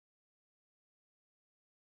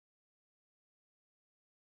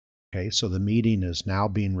Okay, so the meeting is now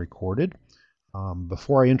being recorded.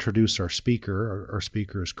 Before I introduce our speaker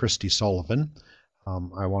is Kristi Sullivan.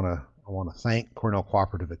 I want to thank Cornell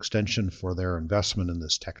Cooperative Extension for their investment in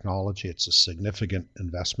this technology. It's a significant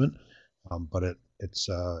investment, but it's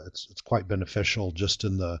quite beneficial just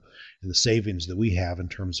in the savings that we have in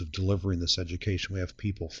terms of delivering this education. We have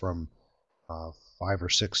people from 5 or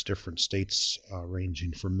 6 different states,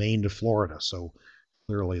 ranging from Maine to Florida. So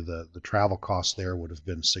clearly the travel costs there would have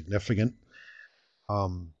been significant.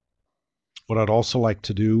 What I'd also like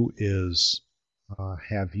to do is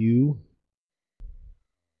have you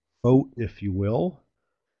vote, if you will.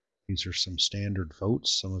 These are some standard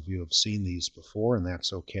votes. Some of you have seen these before, and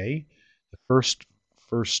that's okay. The first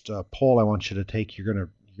poll I want you to take, you're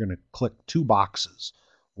gonna click 2 boxes,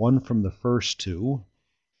 one from the first 2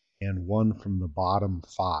 and one from the bottom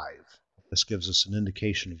 5. This gives us an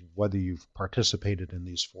indication of whether you've participated in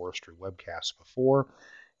these forestry webcasts before,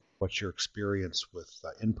 what your experience with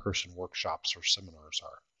in-person workshops or seminars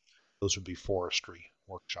are. Those would be forestry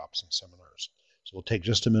workshops and seminars. So we'll take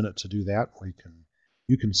just a minute to do that.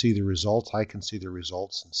 You can see the results, I can see the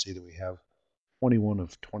results, and see that we have 21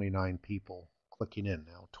 of 29 people clicking in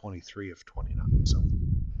now, 23 of 29. So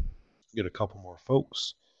get a couple more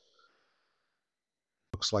folks.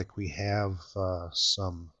 Looks like we have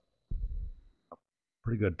some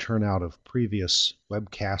pretty good turnout of previous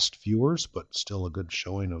webcast viewers, but still a good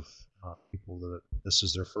showing of people that this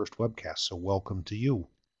is their first webcast, so welcome to you.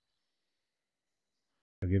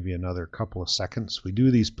 I'll give you another couple of seconds. We do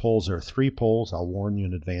these polls. There are 3 polls. I'll warn you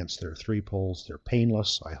in advance. There are 3 polls. They're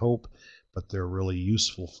painless, I hope, but they're really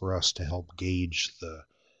useful for us to help gauge the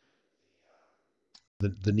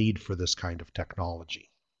need for this kind of technology.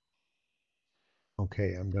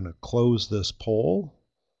 Okay, I'm going to close this poll,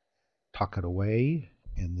 tuck it away,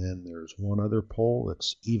 and then there's one other poll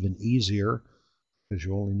that's even easier because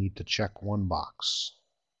you only need to check 1 box.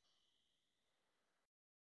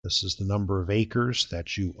 This is the number of acres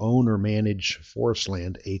that you own or manage, forest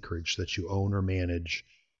land acreage that you own or manage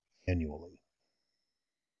annually.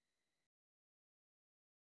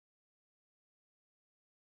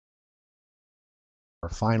 Our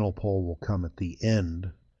final poll will come at the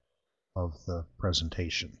end of the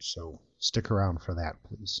presentation, so stick around for that,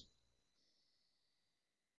 please.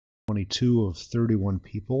 22 of 31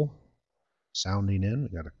 people sounding in.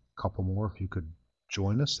 We got a couple more. If you could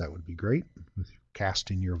join us, that would be great with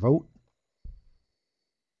casting your vote.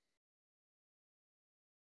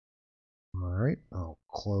 All right, I'll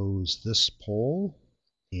close this poll,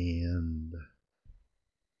 and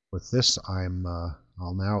with this,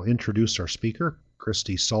 I'll now introduce our speaker,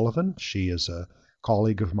 Kristi Sullivan. She is a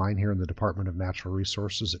colleague of mine here in the Department of Natural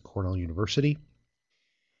Resources at Cornell University,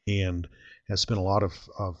 and has spent a lot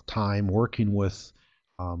of time working with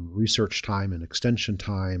research time and extension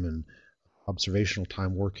time and observational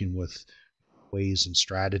time, working with ways and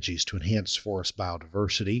strategies to enhance forest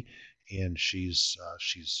biodiversity. And she's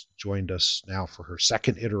joined us now for her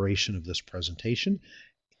 2nd iteration of this presentation.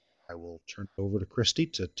 I will turn it over to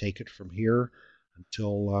Kristi to take it from here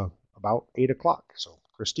until about 8 o'clock. So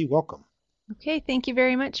Kristi, welcome. Okay, thank you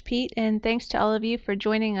very much, Pete, and thanks to all of you for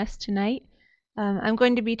joining us tonight. I'm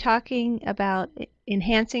going to be talking about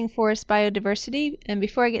enhancing forest biodiversity, and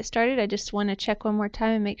before I get started, I just want to check one more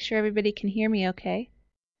time and make sure everybody can hear me okay.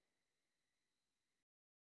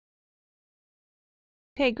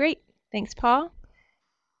 Okay, great. Thanks, Paul.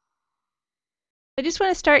 I just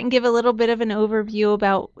want to start and give a little bit of an overview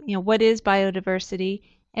about what is biodiversity.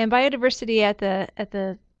 And biodiversity at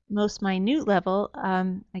the most minute level,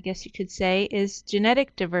 I guess you could say, is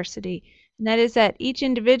genetic diversity. And that is that each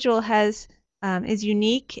individual is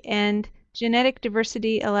unique, and genetic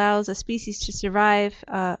diversity allows a species to survive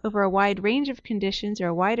over a wide range of conditions, or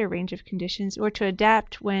a wider range of conditions, or to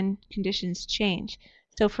adapt when conditions change.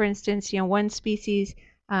 So for instance, one species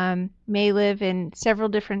may live in several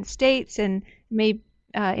different states, and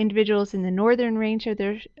individuals in the northern range of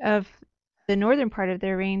the northern part of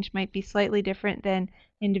their range might be slightly different than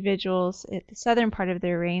individuals at the southern part of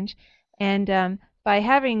their range. And by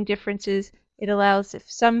having differences, it allows, if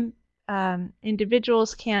some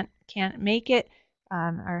individuals can't make it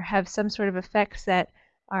or have some sort of effects that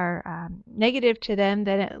are negative to them,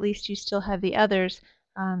 then at least you still have the others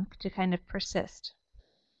to kind of persist.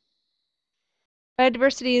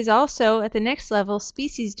 Biodiversity is also, at the next level,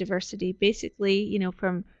 species diversity. Basically,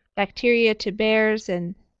 from bacteria to bears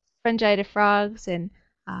and fungi to frogs and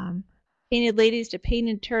painted ladies to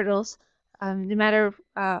painted turtles. No matter,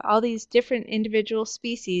 all these different individual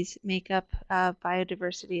species make up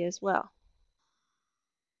biodiversity as well.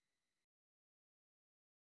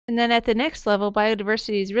 And then at the next level,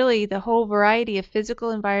 biodiversity is really the whole variety of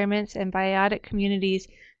physical environments and biotic communities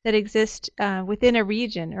that exist within a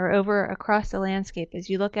region or over across the landscape. As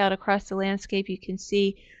you look out across the landscape, you can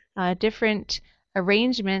see different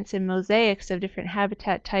arrangements and mosaics of different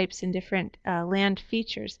habitat types and different land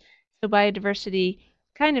features. So biodiversity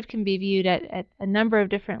kind of can be viewed at a number of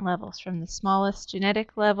different levels, from the smallest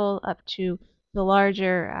genetic level up to the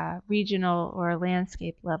larger regional or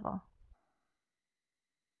landscape level.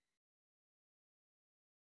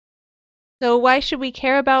 So why should we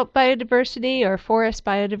care about biodiversity or forest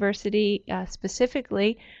biodiversity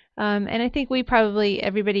specifically? And I think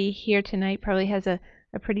everybody here tonight probably has a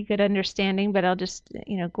pretty good understanding, but I'll just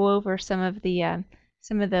go over some of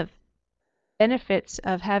the benefits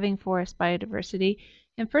of having forest biodiversity.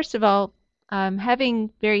 And first of all, having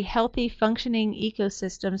very healthy functioning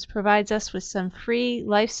ecosystems provides us with some free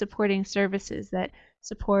life-supporting services that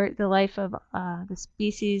support the life of the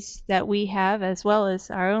species that we have, as well as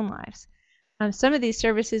our own lives. Some of these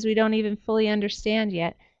services we don't even fully understand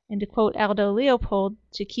yet, and to quote Aldo Leopold,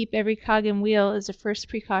 to keep every cog in wheel is a first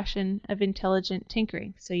precaution of intelligent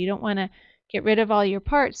tinkering. So you don't want to get rid of all your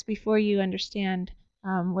parts before you understand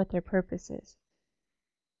what their purpose is.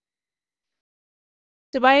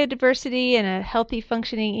 So biodiversity and a healthy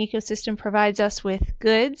functioning ecosystem provides us with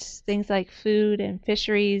goods, things like food and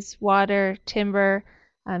fisheries, water, timber,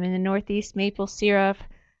 in the Northeast, maple syrup,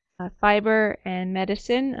 fiber, and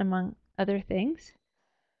medicine, among other things.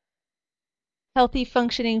 Healthy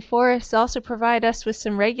functioning forests also provide us with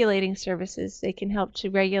some regulating services. They can help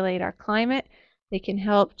to regulate our climate. They can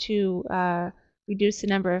help to reduce the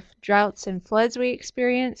number of droughts and floods we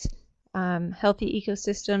experience. Healthy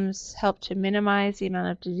ecosystems help to minimize the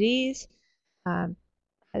amount of disease,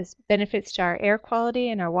 has benefits to our air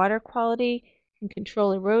quality and our water quality, can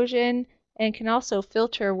control erosion, and can also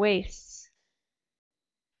filter wastes.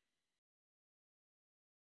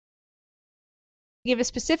 To give a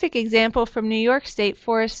specific example from New York State,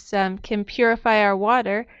 forests can purify our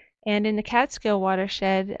water, and in the Catskill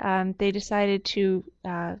watershed, they decided to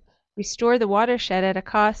restore the watershed at a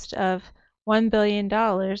cost of $1 billion,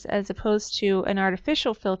 as opposed to an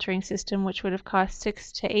artificial filtering system, which would have cost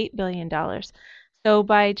 $6 to $8 billion. So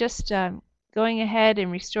by just going ahead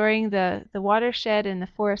and restoring the watershed and the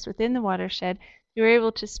forest within the watershed, you were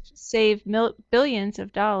able to save billions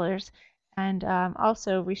of dollars and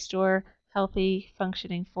also restore healthy,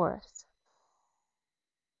 functioning forests.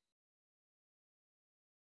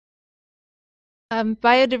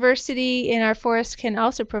 Biodiversity in our forests can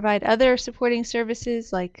also provide other supporting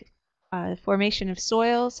services like formation of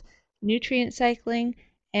soils, nutrient cycling,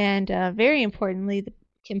 and very importantly,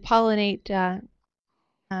 can pollinate,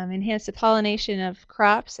 enhance the pollination of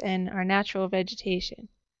crops and our natural vegetation.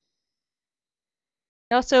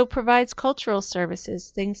 It also provides cultural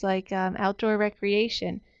services, things like outdoor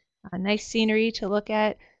recreation, nice scenery to look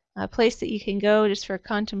at, a place that you can go just for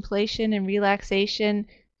contemplation and relaxation,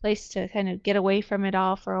 place to kind of get away from it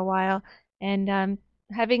all for a while. And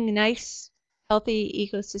having nice, healthy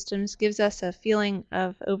ecosystems gives us a feeling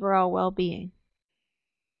of overall well-being.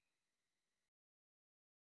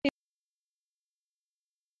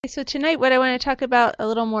 So tonight what I want to talk about a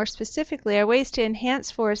little more specifically are ways to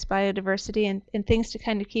enhance forest biodiversity and things to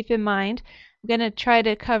kind of keep in mind. I'm going to try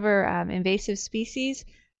to cover invasive species,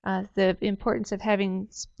 the importance of having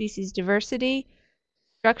species diversity,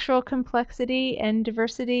 structural complexity and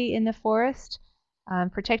diversity in the forest,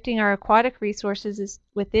 protecting our aquatic resources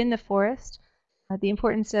within the forest, the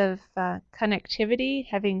importance of connectivity,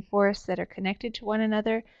 having forests that are connected to one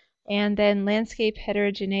another, and then landscape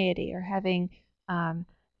heterogeneity, or having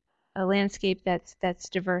a landscape that's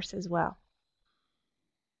diverse as well.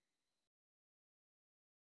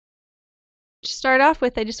 To start off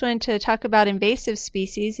with, I just wanted to talk about invasive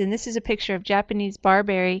species, and this is a picture of Japanese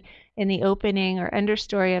barberry in the opening or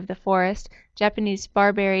understory of the forest. Japanese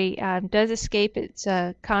barberry does escape. It's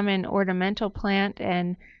a common ornamental plant,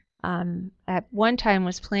 and at one time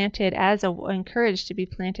was planted encouraged to be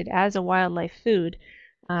planted as a wildlife food.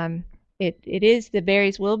 The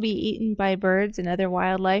berries will be eaten by birds and other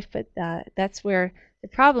wildlife, but that's where the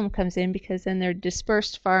problem comes in, because then they're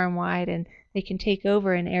dispersed far and wide and they can take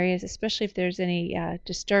over in areas, especially if there's any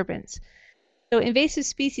disturbance. So invasive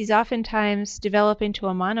species oftentimes develop into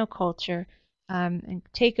a monoculture and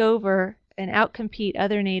take over and outcompete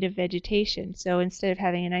other native vegetation. So instead of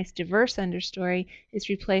having a nice diverse understory, it's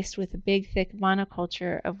replaced with a big thick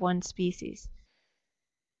monoculture of one species.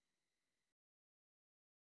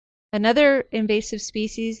 Another invasive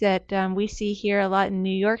species that we see here a lot in New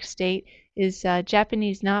York State is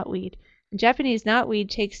Japanese knotweed. Japanese knotweed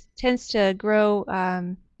tends to grow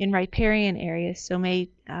in riparian areas, so may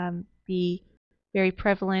be very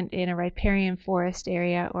prevalent in a riparian forest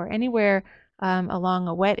area or anywhere along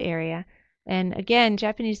a wet area. And again,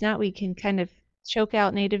 Japanese knotweed can kind of choke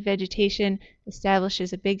out native vegetation,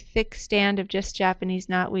 establishes a big thick stand of just Japanese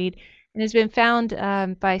knotweed, and has been found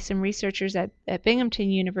by some researchers at Binghamton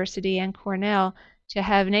University and Cornell to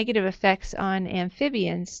have negative effects on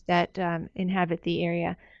amphibians that inhabit the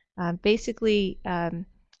area. Basically,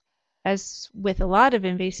 as with a lot of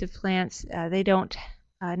invasive plants, they don't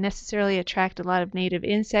necessarily attract a lot of native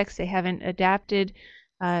insects. They haven't adapted,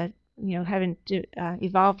 haven't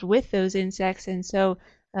evolved with those insects, and so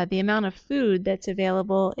the amount of food that's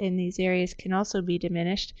available in these areas can also be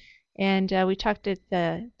diminished. And we talked at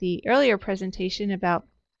the earlier presentation about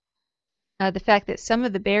the fact that some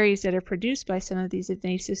of the berries that are produced by some of these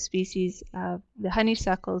invasive species, the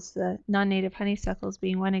honeysuckles, the non-native honeysuckles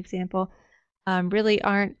being one example, really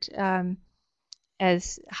aren't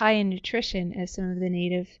as high in nutrition as some of the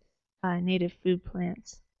native food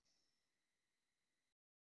plants.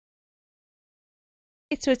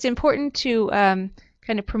 So it's important to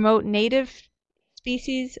kind of promote native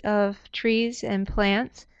species of trees and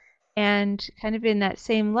plants, and kind of in that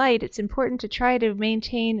same light, it's important to try to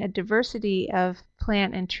maintain a diversity of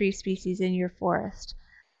plant and tree species in your forest.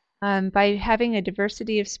 By having a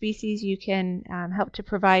diversity of species, you can help to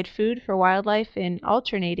provide food for wildlife in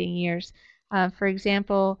alternating years. For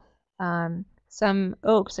example, some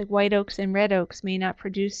oaks, like white oaks and red oaks, may not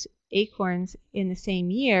produce acorns in the same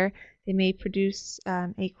year. They may produce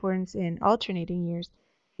acorns in alternating years.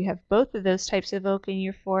 If you have both of those types of oak in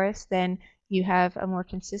your forest, then you have a more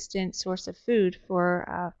consistent source of food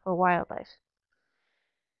for wildlife.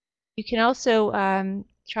 You can also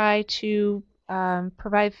try to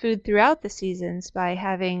provide food throughout the seasons by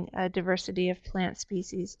having a diversity of plant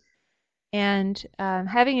species. And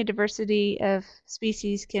having a diversity of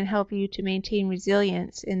species can help you to maintain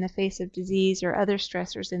resilience in the face of disease or other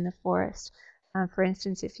stressors in the forest. For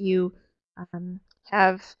instance, if you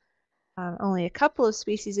have only a couple of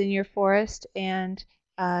species in your forest and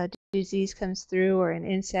disease comes through, or an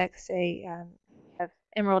insect, say have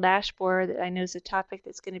emerald ash borer, that I know is a topic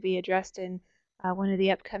that's going to be addressed in one of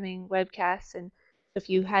the upcoming webcasts. And if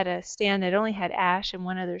you had a stand that only had ash and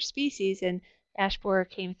one other species, and ash borer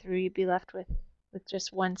came through, you'd be left with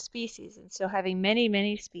just one species. And so having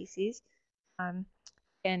many species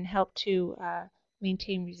can help to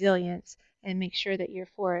maintain resilience and make sure that your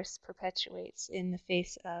forest perpetuates in the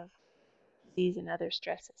face of disease and other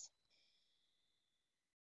stresses.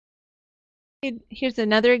 Here's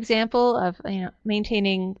another example of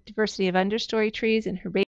maintaining diversity of understory trees and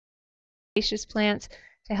herbaceous plants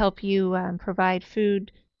to help you provide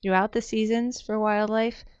food throughout the seasons for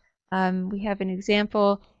wildlife. We have an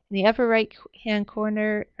example in the upper right-hand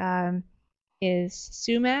corner is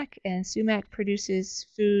sumac, and sumac produces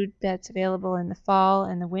food that's available in the fall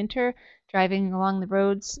and the winter. Driving along the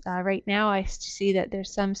roads right now, I see that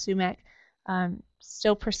there's some sumac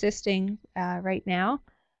still persisting right now.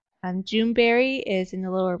 Juneberry is in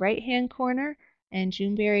the lower right-hand corner, and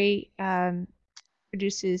Juneberry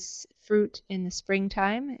produces fruit in the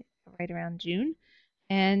springtime, right around June.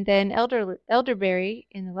 And then elderberry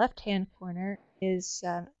in the left-hand corner is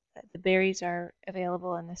the berries are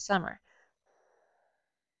available in the summer.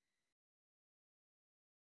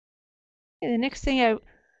 Okay, the next thing I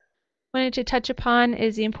wanted to touch upon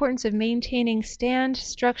is the importance of maintaining stand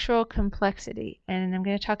structural complexity, and I'm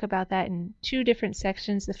going to talk about that in two different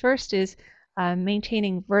sections. The first is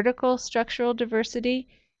maintaining vertical structural diversity,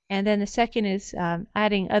 and then the second is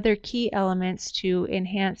adding other key elements to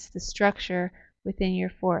enhance the structure within your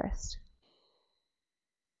forest.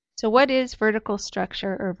 So what is vertical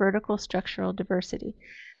structure or vertical structural diversity?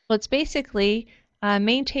 Well, it's basically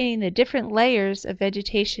maintaining the different layers of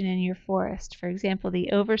vegetation in your forest. For example, the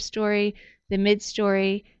overstory, the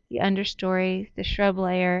midstory, the understory, the shrub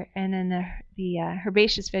layer, and then the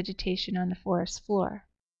herbaceous vegetation on the forest floor.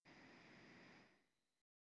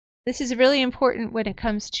 This is really important when it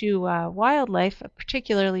comes to wildlife,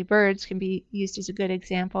 particularly birds can be used as a good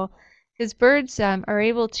example, because birds are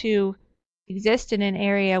able to exist in an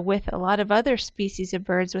area with a lot of other species of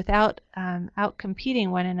birds without outcompeting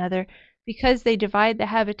one another, because they divide the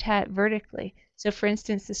habitat vertically. So for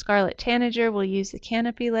instance, the scarlet tanager will use the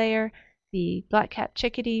canopy layer, the black-capped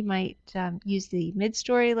chickadee might use the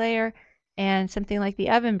mid-story layer, and something like the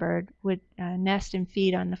ovenbird would nest and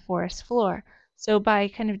feed on the forest floor. So by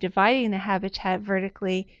kind of dividing the habitat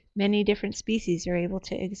vertically, many different species are able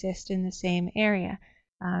to exist in the same area.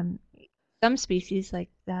 Some species, like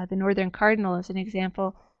the northern cardinal as an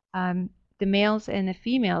example, the males and the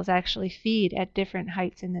females actually feed at different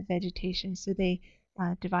heights in the vegetation, so they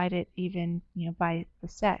divide it even, by the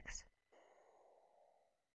sex.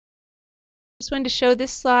 Just wanted to show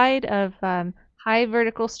this slide of high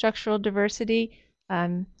vertical structural diversity.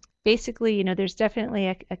 Basically, there's definitely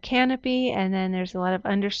a canopy, and then there's a lot of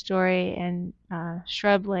understory and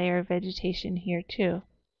shrub layer vegetation here too.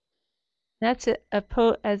 That's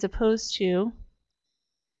as opposed to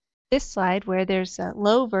this slide where there's a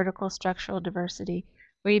low vertical structural diversity,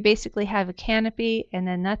 where you basically have a canopy and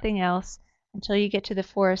then nothing else until you get to the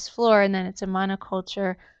forest floor, and then it's a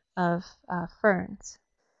monoculture of ferns.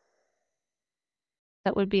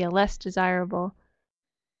 That would be a less desirable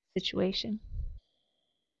situation.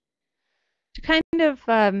 To kind of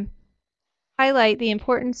highlight the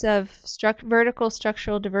importance of vertical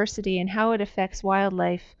structural diversity and how it affects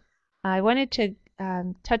wildlife, I wanted to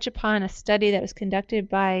touch upon a study that was conducted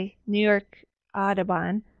by New York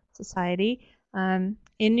Audubon Society in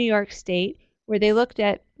New York State, where they looked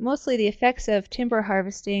at mostly the effects of timber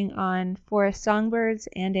harvesting on forest songbirds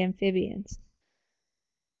and amphibians.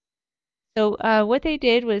 So what they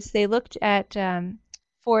did was they looked at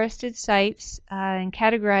forested sites and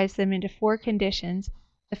categorized them into 4 conditions.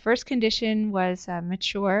 The first condition was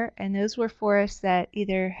mature, and those were forests that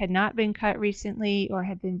either had not been cut recently or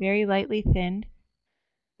had been very lightly thinned.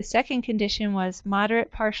 The second condition was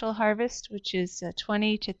moderate partial harvest, which is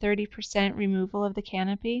 20 to 30% removal of the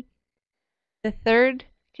canopy. The third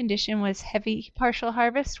condition was heavy partial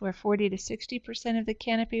harvest, where 40 to 60% of the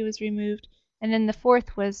canopy was removed. And then the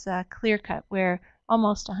fourth was clear cut, where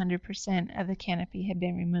almost 100% of the canopy had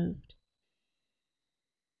been removed.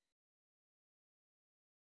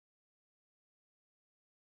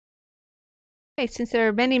 Okay, since there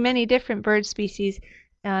are many, many different bird species,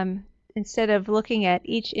 instead of looking at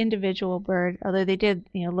each individual bird, although they did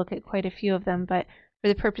look at quite a few of them, but for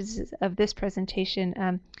the purposes of this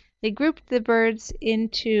presentation, they grouped the birds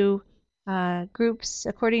into groups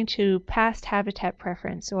according to past habitat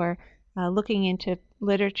preference, or looking into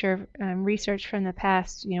literature research from the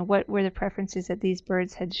past, what were the preferences that these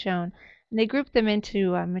birds had shown. And they grouped them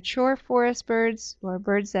into mature forest birds, or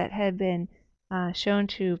birds that had been shown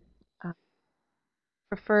to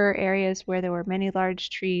prefer areas where there were many large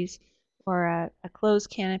trees or a closed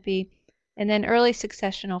canopy, and then early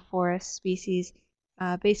successional forest species,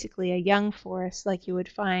 basically a young forest like you would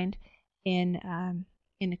find in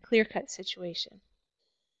a clear-cut situation.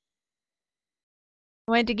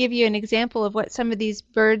 I wanted to give you an example of what some of these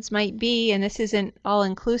birds might be, and this isn't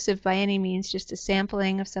all-inclusive by any means, just a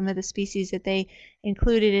sampling of some of the species that they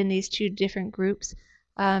included in these 2 different groups.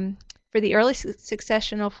 For the early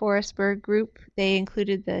successional forest bird group, they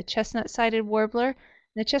included the chestnut-sided warbler.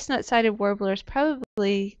 The chestnut-sided warbler is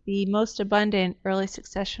probably the most abundant early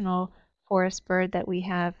successional forest bird that we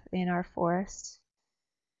have in our forests.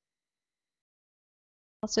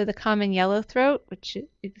 Also the common yellowthroat, which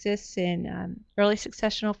exists in early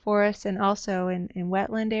successional forests and also in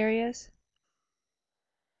wetland areas.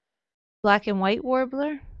 Black and white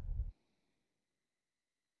warbler.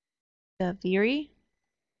 The veery.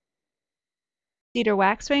 Cedar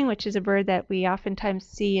waxwing, which is a bird that we oftentimes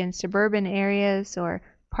see in suburban areas or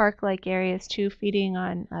park-like areas too, feeding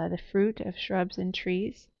on the fruit of shrubs and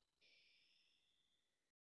trees.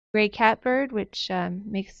 Gray catbird, which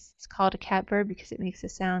it's called a catbird because it makes a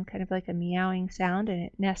sound kind of like a meowing sound, and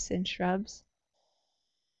it nests in shrubs.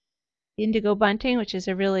 Indigo bunting, which is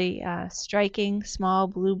a really striking small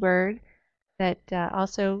blue bird that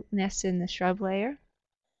also nests in the shrub layer.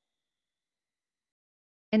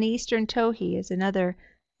 And the eastern towhee is another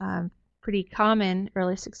pretty common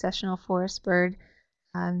early successional forest bird.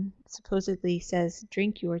 Supposedly says,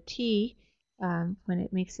 "Drink your tea," when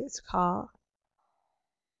it makes its call.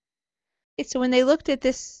 Okay, so when they looked at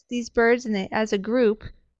these birds as a group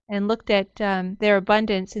and looked at their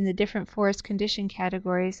abundance in the different forest condition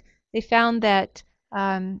categories, they found that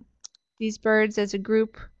these birds as a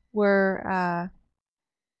group were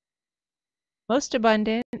most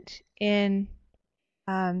abundant in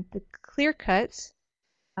the clear cuts,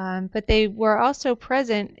 but they were also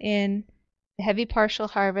present in the heavy partial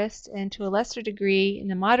harvest and to a lesser degree in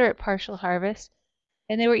the moderate partial harvest,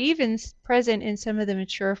 and they were even present in some of the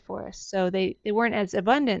mature forests. So they weren't as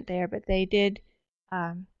abundant there, but they did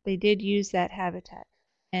use that habitat,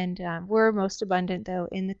 and were most abundant though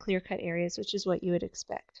in the clear cut areas, which is what you would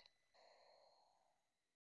expect.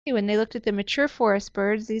 When they looked at the mature forest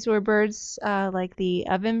birds, these were birds like the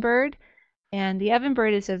ovenbird. And the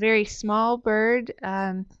ovenbird is a very small bird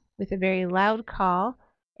with a very loud call.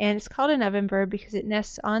 And it's called an ovenbird because it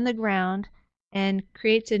nests on the ground and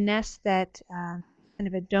creates a nest that kind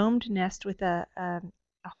of a domed nest with a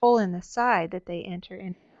hole in the side that they enter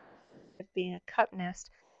in, being a cup nest.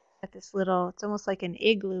 at this little, it's almost like an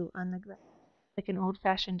igloo on the ground, like an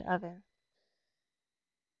old-fashioned oven.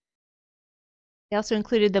 They also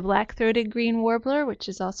included the black-throated green warbler, which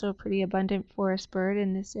is also a pretty abundant forest bird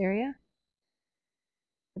in this area.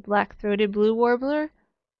 The black-throated blue warbler,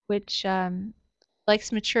 which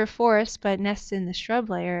likes mature forests but nests in the shrub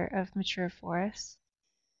layer of mature forests.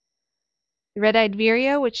 The red-eyed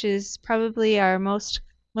vireo, which is probably our most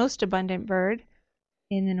abundant bird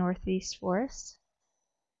in the northeast forest.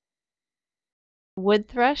 Wood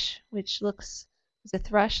thrush, which is a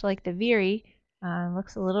thrush like the veery,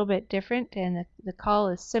 looks a little bit different, and the call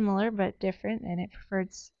is similar but different, and it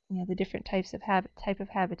prefers the different type of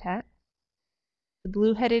habitat. The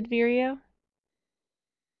blue-headed vireo,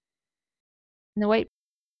 and the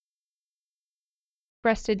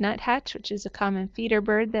white-breasted nuthatch, which is a common feeder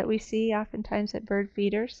bird that we see oftentimes at bird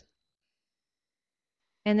feeders.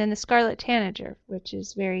 And then the scarlet tanager, which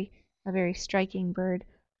is a very striking bird.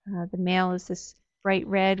 The male is this bright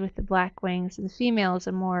red with the black wings, and the female is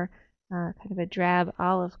a more kind of a drab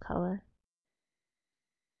olive color.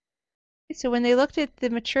 So when they looked at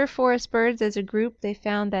the mature forest birds as a group, they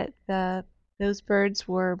found that those birds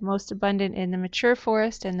were most abundant in the mature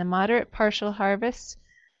forest and the moderate partial harvests,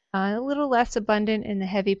 a little less abundant in the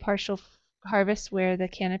heavy partial harvests where the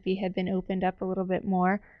canopy had been opened up a little bit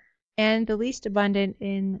more, and the least abundant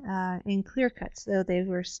in clear cuts, though they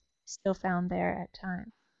were still found there at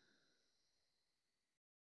times.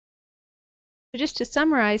 So just to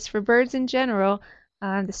summarize, for birds in general,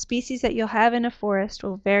 the species that you'll have in a forest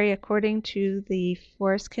will vary according to the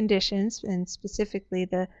forest conditions, and specifically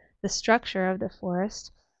the structure of the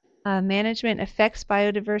forest. Management affects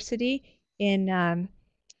biodiversity. In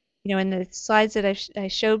the slides that I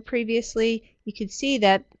showed previously, you could see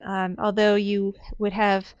that although you would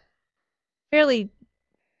have fairly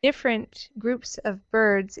different groups of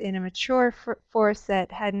birds in a mature forest that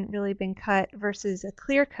hadn't really been cut versus a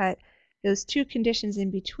clear cut, those two conditions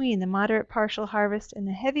in between, the moderate partial harvest and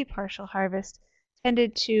the heavy partial harvest,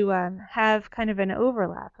 tended to have kind of an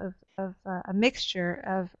overlap of a mixture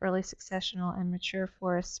of early successional and mature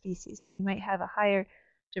forest species. You might have a higher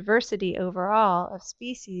diversity overall of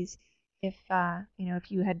species if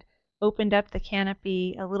if you had opened up the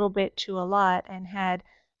canopy a little bit to a lot and had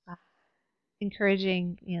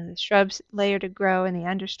encouraging the shrubs layer to grow and the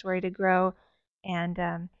understory to grow,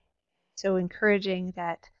 and so encouraging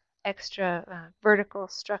that extra vertical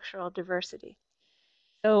structural diversity.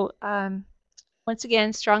 So once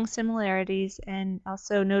again, strong similarities and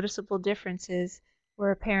also noticeable differences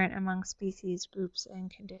were apparent among species, groups,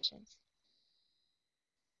 and conditions.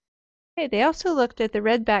 Okay, they also looked at the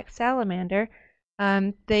red-backed salamander.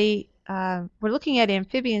 They were looking at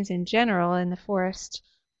amphibians in general in the forest,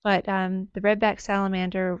 but the red-backed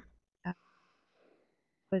salamander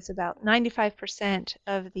was about 95%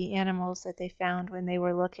 of the animals that they found when they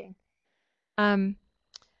were looking.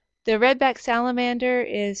 The red-backed salamander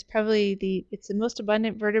is probably it's the most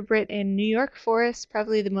abundant vertebrate in New York forests,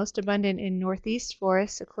 probably the most abundant in Northeast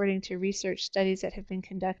forests, according to research studies that have been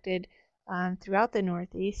conducted throughout the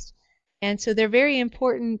Northeast. And so they're very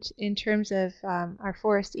important in terms of our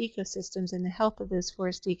forest ecosystems and the health of those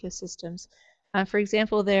forest ecosystems. For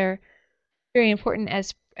example, they're very important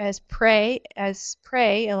as prey. As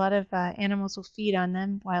prey, a lot of animals will feed on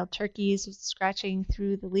them. Wild turkeys scratching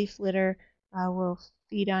through the leaf litter will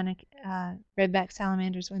feed on red-backed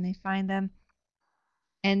salamanders when they find them.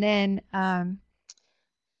 And then,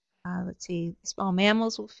 let's see, small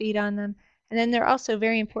mammals will feed on them. And then they're also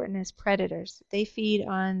very important as predators. They feed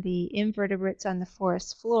on the invertebrates on the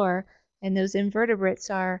forest floor, and those invertebrates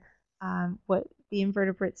are the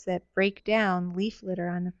invertebrates that break down leaf litter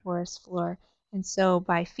on the forest floor. And so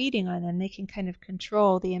by feeding on them, they can kind of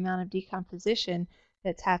control the amount of decomposition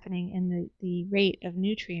that's happening and the rate of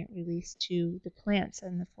nutrient release to the plants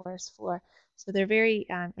on the forest floor. So they're very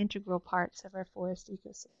integral parts of our forest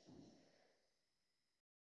ecosystem.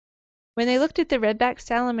 When they looked at the red-backed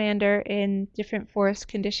salamander in different forest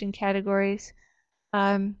condition categories,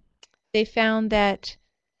 they found that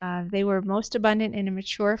they were most abundant in a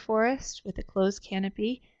mature forest with a closed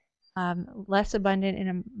canopy, less abundant in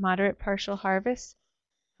a moderate partial harvest,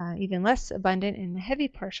 even less abundant in the heavy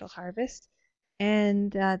partial harvest,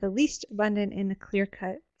 and the least abundant in the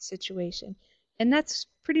clear-cut situation. And that's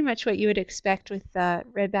pretty much what you would expect with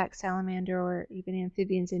red-backed salamander or even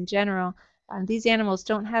amphibians in general. These animals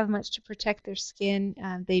don't have much to protect their skin.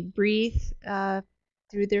 They breathe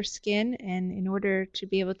through their skin, and in order to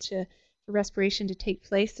be able for respiration to take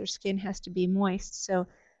place, their skin has to be moist. So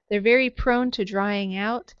they're very prone to drying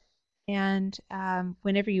out, and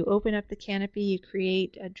whenever you open up the canopy, you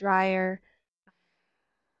create a drier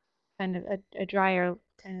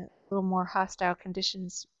kind of a little more hostile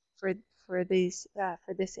conditions for this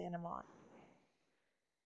animal.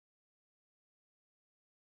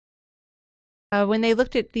 When they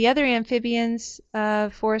looked at the other amphibians,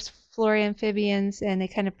 forest floor amphibians, and they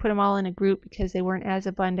kind of put them all in a group because they weren't as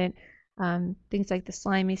abundant, things like the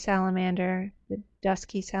slimy salamander, the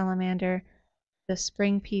dusky salamander, the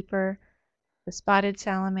spring peeper, the spotted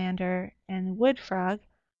salamander, and the wood frog,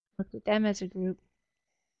 looked at them as a group,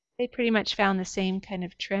 they pretty much found the same kind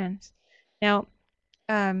of trends. Now,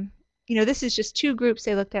 this is just two groups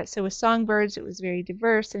they looked at. So with songbirds, it was very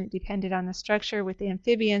diverse and it depended on the structure. With the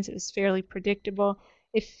amphibians, it was fairly predictable.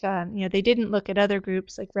 If they didn't look at other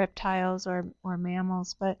groups like reptiles or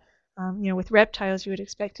mammals, but with reptiles, you would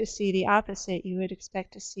expect to see the opposite. You would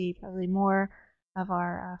expect to see probably more of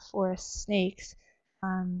our forest snakes,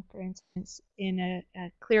 for instance, in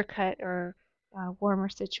a clear-cut or warmer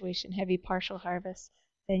situation, heavy partial harvest,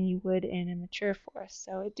 than you would in a mature forest.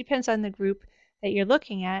 So it depends on the group that you're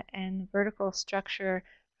looking at, and vertical structure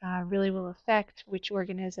really will affect which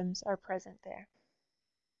organisms are present there.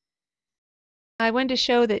 I wanted to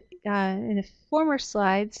show that in the former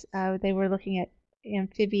slides, they were looking at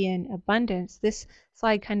amphibian abundance. This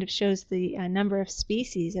slide kind of shows the number of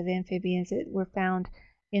species of amphibians that were found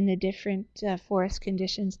in the different forest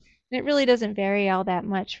conditions. And it really doesn't vary all that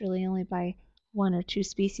much, really only by 1 or 2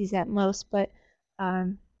 species at most. But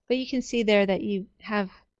you can see there that you have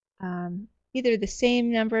either the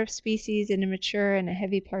same number of species in a mature and a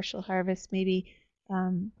heavy partial harvest, maybe,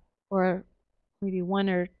 or maybe 1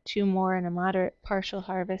 or 2 more in a moderate partial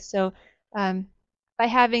harvest. So by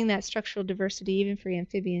having that structural diversity, even for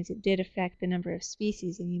amphibians, it did affect the number of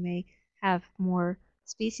species, and you may have more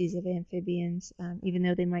species of amphibians, even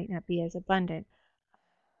though they might not be as abundant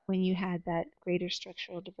when you had that greater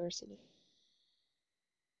structural diversity.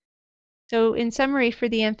 So in summary, for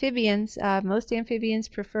the amphibians, most amphibians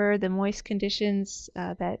prefer the moist conditions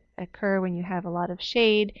that occur when you have a lot of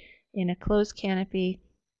shade in a closed canopy,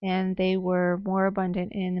 and they were more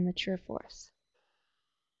abundant in the mature forests.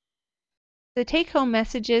 The take-home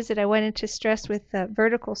messages that I wanted to stress with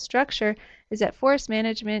vertical structure is that forest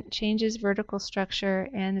management changes vertical structure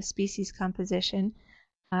and the species composition.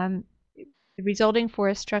 The resulting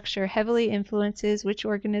forest structure heavily influences which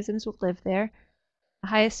organisms will live there. The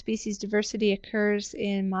highest species diversity occurs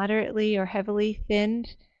in moderately or heavily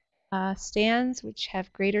thinned stands, which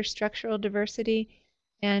have greater structural diversity.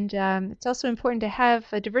 And it's also important to have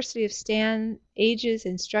a diversity of stand ages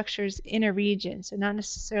and structures in a region, so not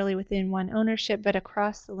necessarily within one ownership, but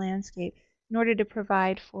across the landscape, in order to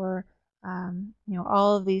provide for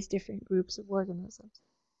all of these different groups of organisms.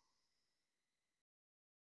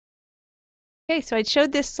 Okay, so I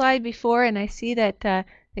showed this slide before, and I see that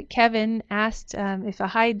Kevin asked if a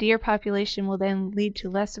high deer population will then lead to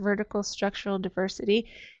less vertical structural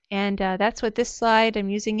diversity. And that's what this slide, I'm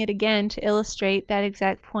using it again to illustrate that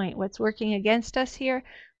exact point. What's working against us here?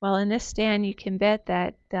 Well, in this stand, you can bet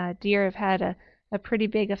that deer have had a pretty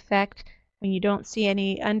big effect. When you don't see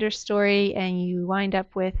any understory and you wind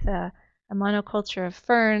up with a monoculture of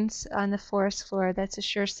ferns on the forest floor, that's a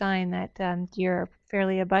sure sign that deer are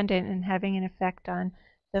fairly abundant and having an effect on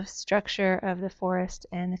the structure of the forest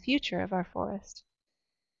and the future of our forest.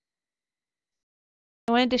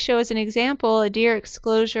 I wanted to show as an example a deer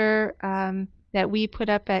exclosure that we put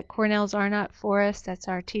up at Cornell's Arnott Forest. That's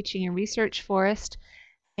our teaching and research forest.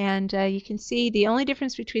 And you can see the only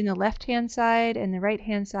difference between the left-hand side and the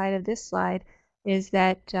right-hand side of this slide is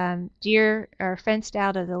that deer are fenced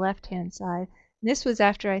out of the left-hand side. And this was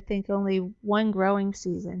after, I think, only one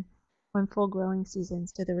full growing season,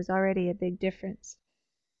 so there was already a big difference.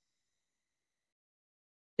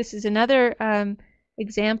 This is another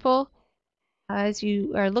example. As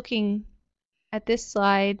you are looking at this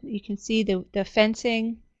slide, you can see the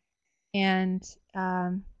fencing, and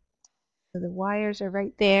so the wires are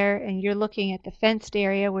right there, and you're looking at the fenced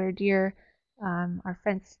area where deer are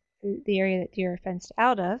fenced, the area that deer are fenced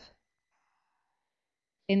out of.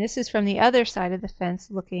 And this is from the other side of the fence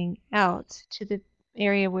looking out to the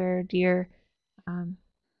area where deer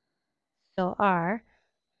still are.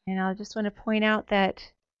 And I just want to point out that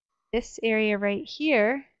this area right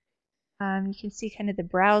here, you can see kind of the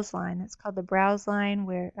browse line. That's called the browse line,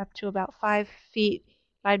 where up to about 5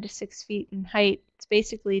 to 6 feet in height, it's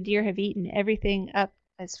basically deer have eaten everything up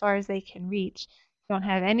as far as they can reach. You don't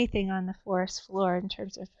have anything on the forest floor in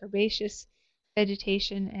terms of herbaceous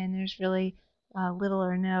vegetation, and there's really little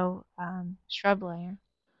or no shrub layer.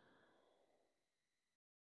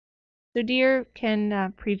 So deer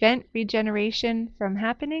can prevent regeneration from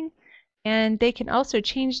happening, and they can also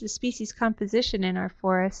change the species composition in our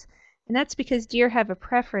forests And that's because deer have a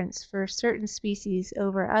preference for certain species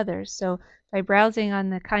over others. So by browsing on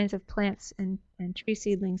the kinds of plants and tree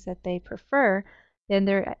seedlings that they prefer, then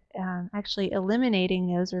they're actually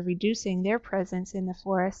eliminating those or reducing their presence in the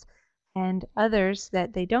forest, and others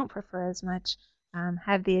that they don't prefer as much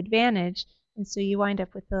have the advantage. And so you wind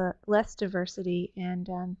up with less diversity,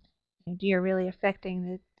 and deer really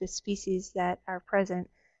affecting the species that are present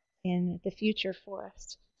in the future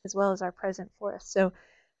forest as well as our present forest. So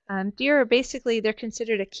deer are basically, they're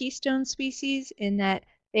considered a keystone species in that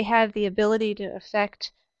they have the ability to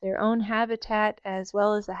affect their own habitat as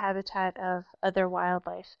well as the habitat of other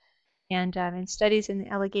wildlife. And in studies in the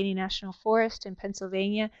Allegheny National Forest in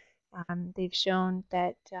Pennsylvania, they've shown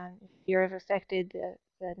that deer have affected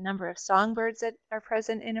the number of songbirds that are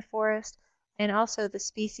present in a forest, and also the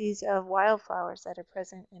species of wildflowers that are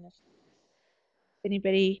present in a forest.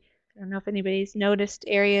 Anybody, I don't know if anybody's noticed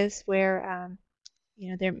areas where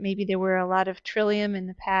maybe there were a lot of trillium in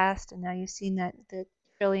the past, and now you've seen that the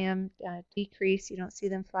trillium decrease. You don't see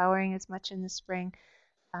them flowering as much in the spring,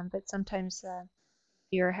 but sometimes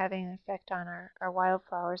deer are having an effect on our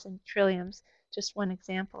wildflowers, and trillium's just one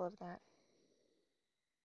example of that.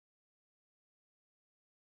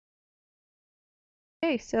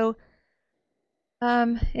 Okay, so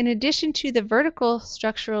in addition to the vertical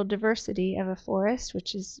structural diversity of a forest,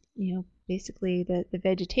 which is basically the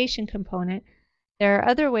vegetation component, there are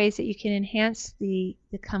other ways that you can enhance the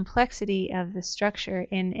complexity of the structure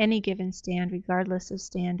in any given stand, regardless of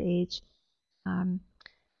stand age.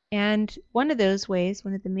 And one of those ways,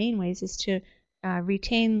 one of the main ways, is to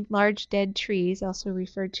retain large dead trees, also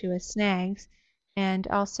referred to as snags, and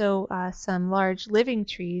also some large living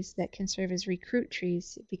trees that can serve as recruit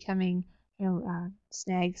trees, becoming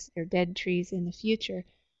snags or dead trees in the future.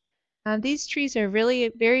 These trees are really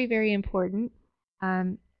very, very important,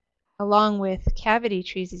 along with cavity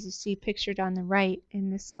trees, as you see pictured on the right in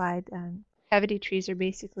this slide. Cavity trees are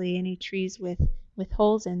basically any trees with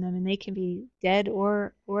holes in them, and they can be dead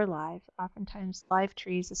or live. Oftentimes live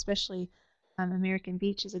trees, especially American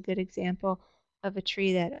beech is a good example of a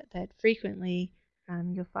tree that frequently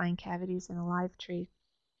you'll find cavities in a live tree.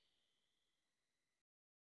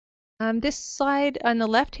 This slide, on the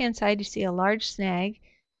left-hand side, you see a large snag,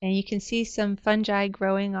 and you can see some fungi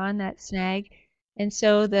growing on that snag. And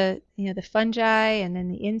so the fungi and then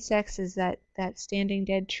the insects, as that standing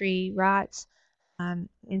dead tree rots,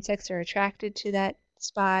 insects are attracted to that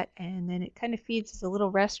spot, and then it kind of feeds as a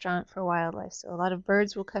little restaurant for wildlife. So a lot of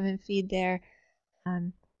birds will come and feed there.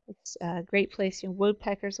 It's a great place.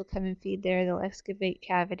 Woodpeckers will come and feed there. They'll excavate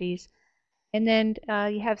cavities. And then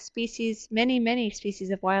you have species, many species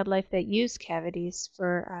of wildlife that use cavities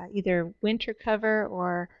for either winter cover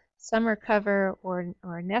or summer cover or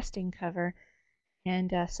nesting cover.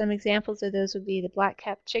 And some examples of those would be the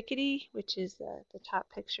black-capped chickadee, which is the top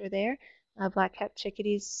picture there. Black-capped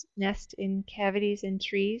chickadees nest in cavities in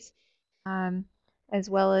trees, as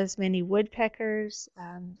well as many woodpeckers.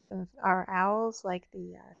 Some of our owls, like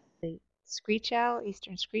the screech owl,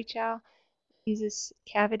 eastern screech owl, uses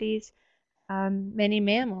cavities. Many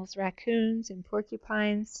mammals, raccoons and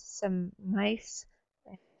porcupines, some mice,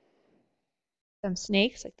 some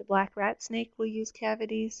snakes, like the black rat snake, will use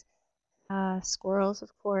cavities. Squirrels, of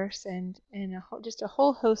course, and just a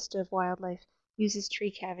whole host of wildlife uses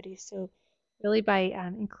tree cavities. So really by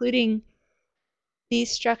including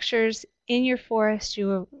these structures in your forest,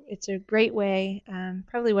 it's a great way,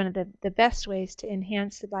 probably one of the best ways to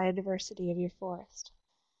enhance the biodiversity of your forest.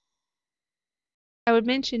 I would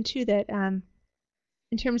mention too that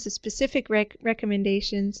in terms of specific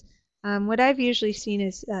recommendations, what I've usually seen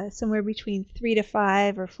is somewhere between 3 to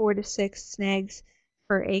 5 or 4 to 6 snags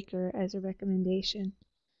per acre as a recommendation.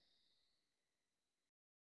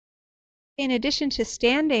 In addition to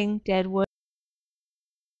standing deadwood,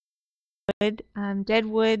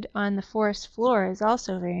 deadwood on the forest floor is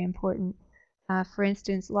also very important. For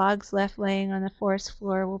instance, logs left laying on the forest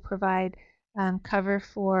floor will provide cover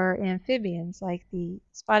for amphibians like the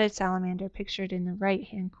spotted salamander pictured in the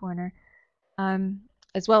right-hand corner,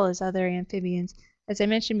 as well as other amphibians. As I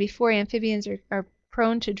mentioned before, amphibians are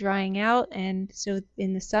prone to drying out, and so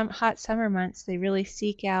in the hot summer months they really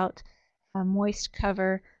seek out moist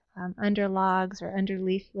cover under logs or under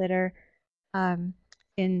leaf litter.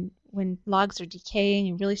 And when logs are decaying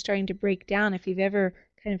and really starting to break down, if you've ever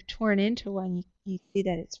kind of torn into one, you see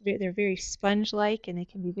that they're very sponge-like, and they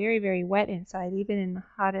can be very, very wet inside, even in the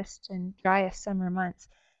hottest and driest summer months.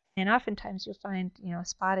 And oftentimes you'll find, a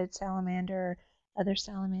spotted salamander or other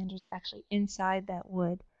salamanders actually inside that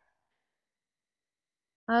wood.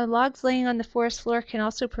 Logs laying on the forest floor can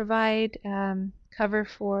also provide cover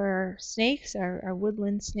for snakes, our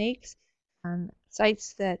woodland snakes,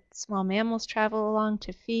 sites that small mammals travel along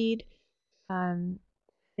to feed.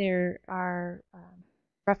 There are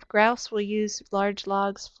ruffed grouse will use large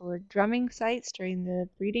logs for drumming sites during the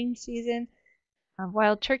breeding season.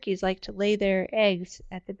 Wild turkeys like to lay their eggs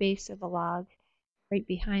at the base of a log, right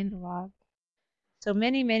behind the log. So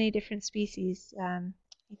many, many different species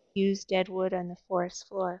use dead wood on the forest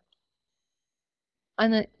floor.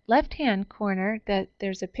 On the left-hand corner,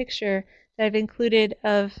 there's a picture that I've included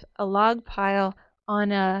of a log pile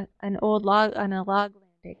on an old log on a log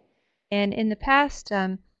landing. And in the past,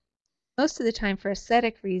 most of the time for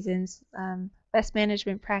aesthetic reasons, best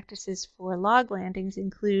management practices for log landings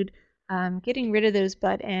include getting rid of those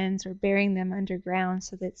butt ends or burying them underground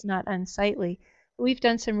so that it's not unsightly. We've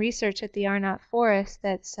done some research at the Arnott Forest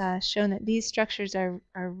that's shown that these structures are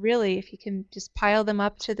really, if you can just pile them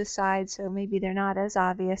up to the side so maybe they're not as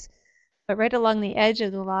obvious, but right along the edge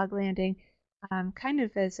of the log landing, kind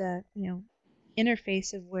of as a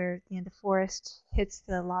interface of where the forest hits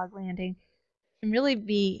the log landing, can really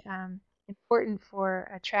be important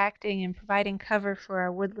for attracting and providing cover for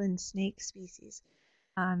our woodland snake species,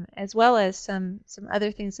 as well as some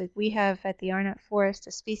other things. Like we have at the Arnott Forest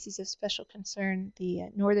a species of special concern, the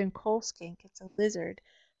northern coal skink. It's a lizard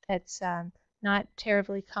that's not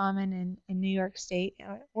terribly common in New York State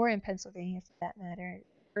or in Pennsylvania for that matter. It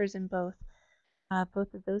occurs in both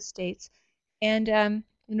of those states. And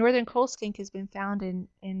the northern coal skink has been found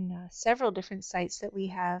in several different sites that we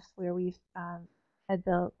have where we've had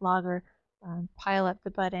the logger pile up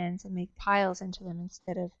the butt ends and make piles into them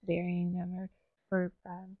instead of burying them or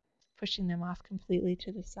pushing them off completely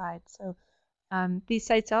to the side. So these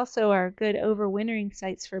sites also are good overwintering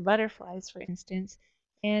sites for butterflies, for instance,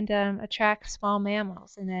 and attract small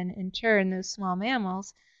mammals. And then in turn, those small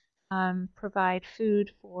mammals provide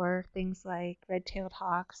food for things like red-tailed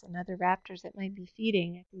hawks and other raptors that might be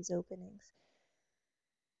feeding at these openings.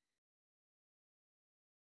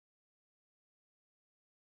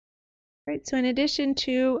 Right, so in addition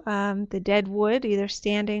to the dead wood, either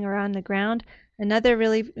standing or on the ground, another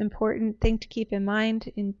really important thing to keep in mind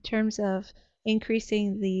in terms of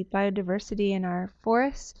increasing the biodiversity in our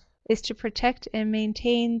forests is to protect and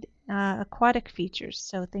maintain aquatic features,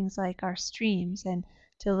 so things like our streams. And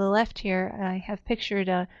to the left here, I have pictured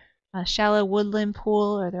a shallow woodland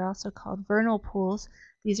pool, or they're also called vernal pools.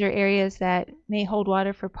 These are areas that may hold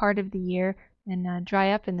water for part of the year and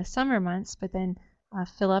dry up in the summer months, but then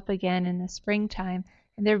fill up again in the springtime.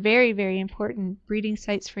 And they're very, very important breeding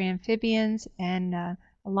sites for amphibians, and a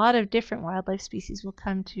lot of different wildlife species will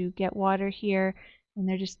come to get water here, and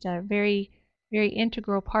they're just a very, very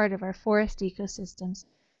integral part of our forest ecosystems.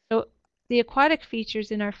 So the aquatic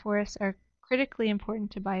features in our forests are critically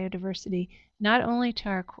important to biodiversity, not only to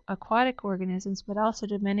our aquatic organisms, but also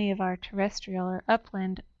to many of our terrestrial or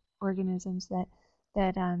upland organisms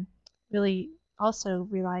that really also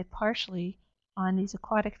rely partially on these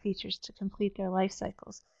aquatic features to complete their life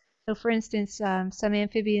cycles. So for instance, some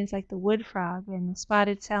amphibians like the wood frog and the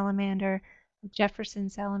spotted salamander, the Jefferson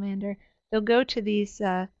salamander, they'll go to these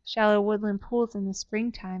shallow woodland pools in the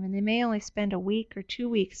springtime, and they may only spend a week or 2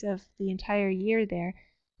 weeks of the entire year there.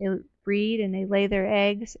 They breed and they lay their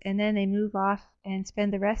eggs, and then they move off and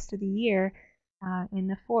spend the rest of the year in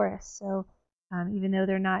the forest. So even though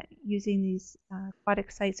they're not using these aquatic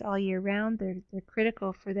sites all year round, they're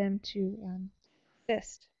critical for them to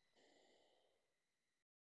exist.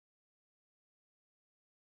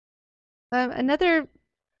 Another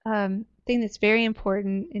thing that's very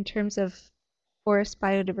important in terms of forest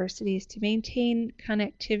biodiversity is to maintain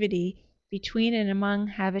connectivity between and among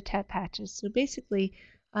habitat patches. So basically,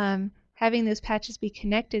 having those patches be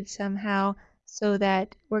connected somehow so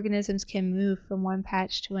that organisms can move from one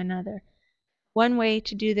patch to another. One way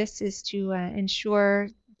to do this is to ensure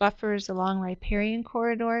buffers along riparian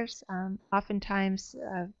corridors. Oftentimes,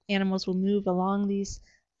 animals will move along these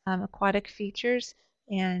aquatic features,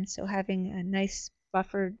 and so having a nice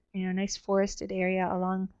buffered, nice forested area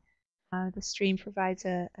along the stream provides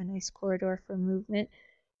a nice corridor for movement.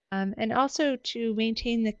 And also to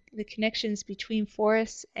maintain the connections between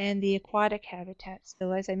forests and the aquatic habitats.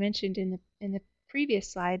 So as I mentioned in the previous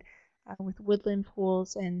slide, with woodland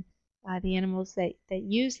pools and the animals that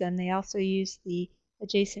use them, they also use the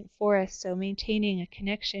adjacent forests. So maintaining a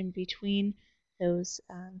connection between those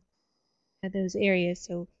areas,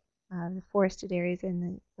 so the forested areas and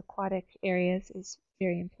the aquatic areas, is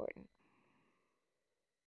very important.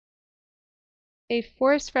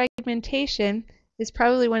 Forest fragmentation is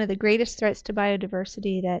probably one of the greatest threats to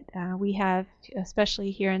biodiversity that we have,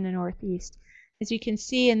 especially here in the Northeast. As you can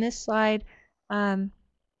see in this slide,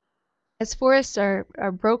 As forests are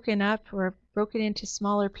broken up or broken into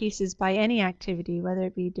smaller pieces by any activity, whether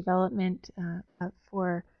it be development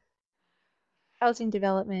for housing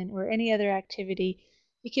development or any other activity,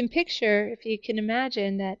 you can picture, if you can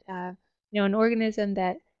imagine that an organism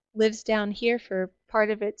that lives down here for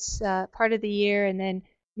part of its part of the year and then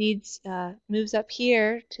moves up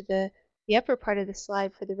here to the upper part of the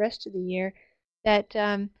slide for the rest of the year, that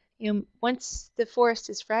once the forest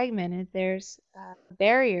is fragmented, there's a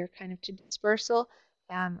barrier kind of to dispersal,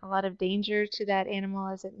 a lot of danger to that animal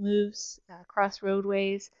as it moves across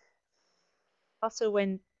roadways. Also,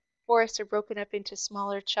 when forests are broken up into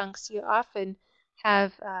smaller chunks, you often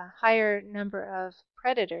have a higher number of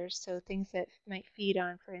predators, so things that might feed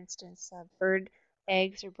on, for instance, bird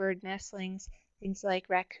eggs or bird nestlings, things like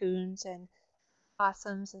raccoons and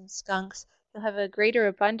possums and skunks. You'll have a greater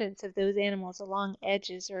abundance of those animals along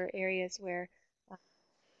edges or areas where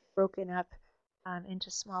broken up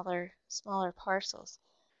into smaller parcels.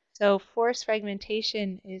 So forest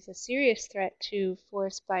fragmentation is a serious threat to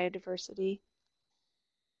forest biodiversity.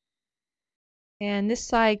 And this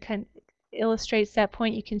slide kind of illustrates that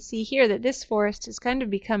point. You can see here that this forest has kind of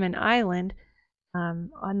become an island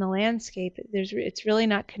on the landscape. It's really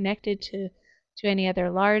not connected to any other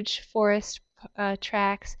large forest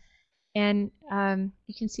tracts. And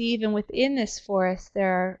you can see even within this forest,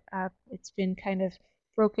 it's been kind of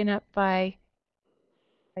broken up by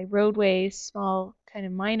roadways, small kind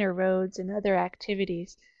of minor roads and other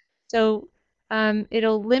activities. So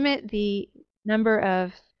it'll limit the number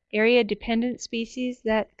of area-dependent species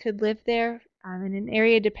that could live there. And an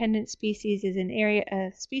area-dependent species is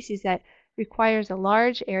a species that requires a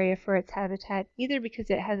large area for its habitat, either because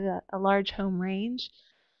it has a large home range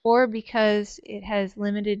or because it has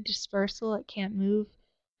limited dispersal, it can't move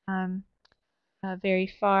very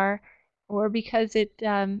far, or because it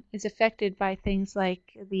is affected by things like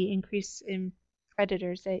the increase in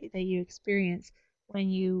predators that you experience when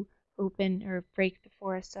you open or break the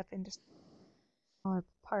forest up into smaller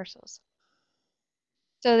parcels.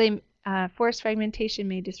 So forest fragmentation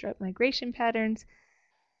may disrupt migration patterns.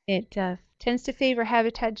 It tends to favor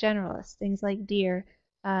habitat generalists, things like deer.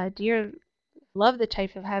 Deer love the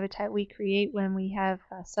type of habitat we create when we have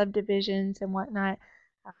subdivisions and whatnot.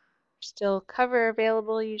 Still cover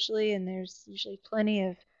available usually, and there's usually plenty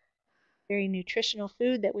of very nutritional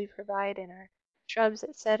food that we provide in our shrubs,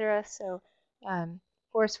 etc. So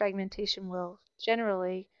forest fragmentation will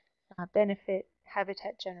generally benefit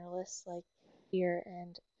habitat generalists like deer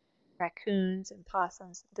and raccoons and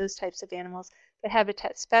possums, those types of animals, but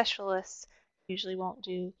habitat specialists usually won't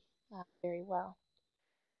do very well.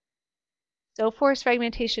 So forest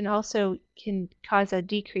fragmentation also can cause a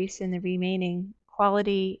decrease in the remaining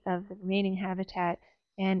quality of the remaining habitat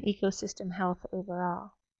and ecosystem health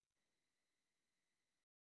overall.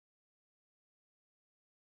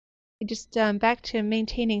 Just back to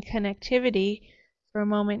maintaining connectivity for a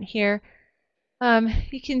moment here.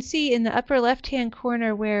 You can see in the upper left-hand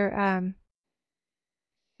corner where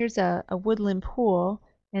here's a woodland pool,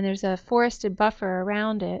 and there's a forested buffer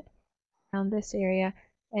around it, around this area.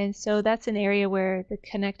 And so that's an area where the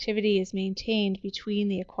connectivity is maintained between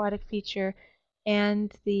the aquatic feature and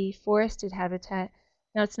the forested habitat.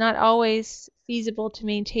 Now, it's not always feasible to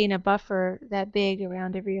maintain a buffer that big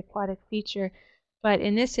around every aquatic feature, but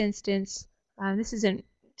in this instance, this isn't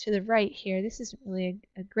to the right here. This isn't really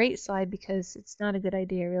a great slide because it's not a good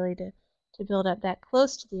idea really to build up that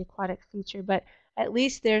close to the aquatic feature, but at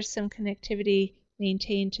least there's some connectivity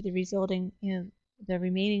maintained to the resulting, the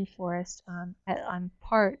remaining forest on at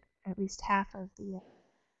least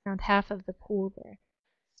around half of the pool there.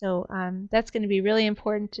 So that's going to be really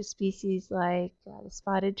important to species like the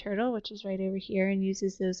spotted turtle, which is right over here and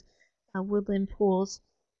uses those woodland pools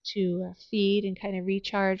to feed and kind of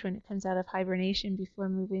recharge when it comes out of hibernation before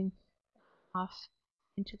moving off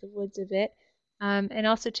into the woods a bit. And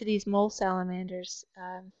also to these mole salamanders.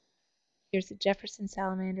 Here's the Jefferson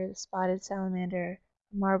salamander, the spotted salamander,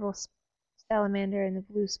 the marble salamander, and the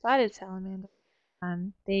blue spotted salamander.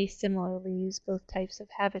 They similarly use both types of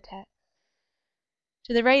habitat.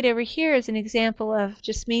 To the right over here is an example of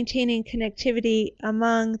just maintaining connectivity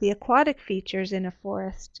among the aquatic features in a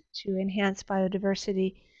forest to enhance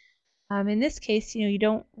biodiversity. In this case, you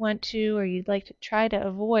don't want to, or you'd like to try to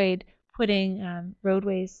avoid putting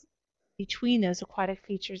roadways between those aquatic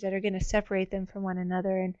features that are going to separate them from one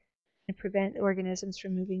another and prevent organisms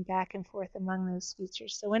from moving back and forth among those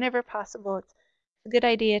features. So whenever possible, it's a good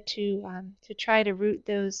idea to try to route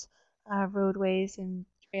those roadways and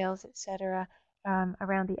trails, etc.,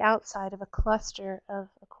 around the outside of a cluster of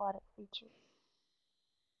aquatic features.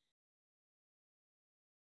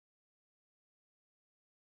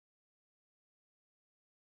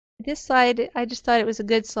 This slide, I just thought it was a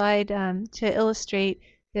good slide to illustrate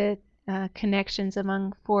the connections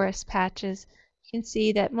among forest patches. You can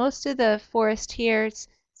see that most of the forest here is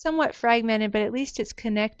somewhat fragmented, but at least it's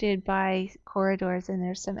connected by corridors, and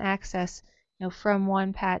there's some access, from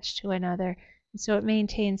one patch to another. And so it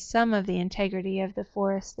maintains some of the integrity of the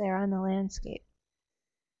forest there on the landscape.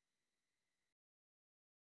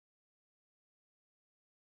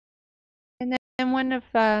 And then one of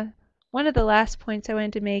the last points I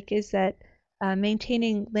wanted to make is that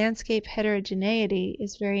maintaining landscape heterogeneity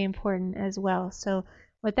is very important as well. So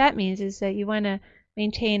what that means is that you want to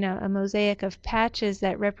maintain a mosaic of patches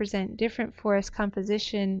that represent different forest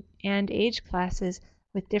composition and age classes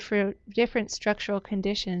with different structural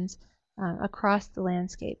conditions across the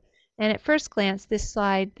landscape. And at first glance, this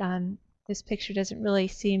slide, this picture doesn't really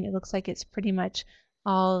seem, it looks like it's pretty much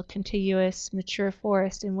all contiguous mature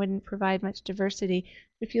forest and wouldn't provide much diversity.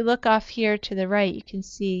 If you look off here to the right, you can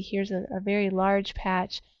see here's a very large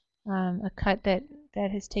patch, a cut that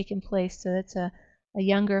has taken place. So that's a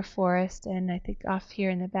younger forest, and I think off here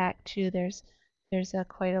in the back too, there's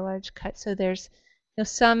quite a large cut. So there's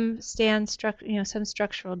some some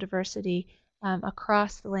structural diversity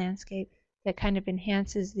across the landscape that kind of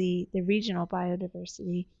enhances the regional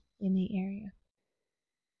biodiversity in the area.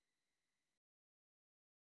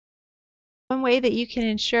 One way that you can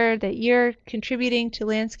ensure that you're contributing to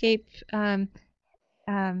landscape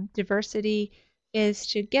diversity is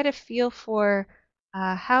to get a feel for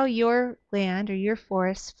how your land or your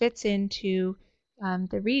forest fits into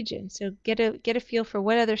the region. So get a feel for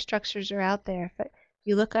what other structures are out there. If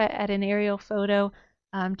you look at an aerial photo,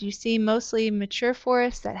 do you see mostly mature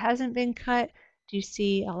forest that hasn't been cut? Do you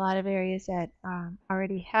see a lot of areas that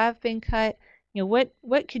already have been cut?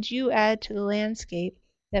 What could you add to the landscape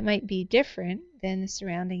that might be different than the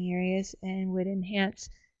surrounding areas and would enhance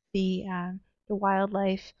the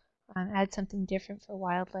wildlife, add something different for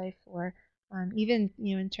wildlife, or even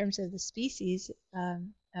in terms of the species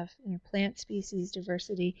of plant species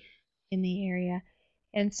diversity in the area.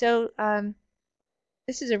 And so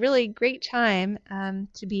this is a really great time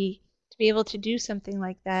to be able to do something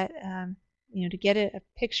like that. To get a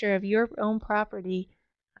picture of your own property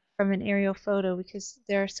from an aerial photo, because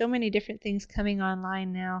there are so many different things coming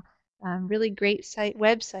online now. Really great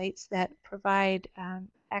websites that provide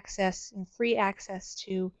access and free access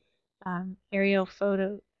to aerial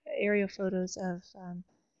photos of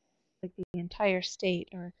like the entire state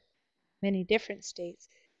or many different states.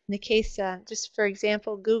 In the case, just for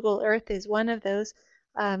example, Google Earth is one of those.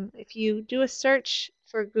 If you do a search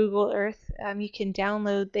for Google Earth, you can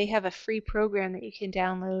download. They have a free program that you can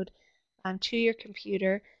download to your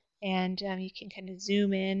computer, and you can kind of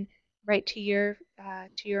zoom in right to your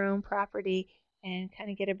own property and kind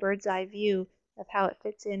of get a bird's eye view of how it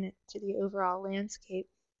fits in to the overall landscape.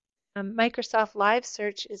 Microsoft Live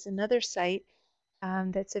Search is another site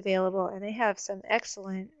that's available, and they have some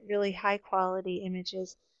excellent, really high quality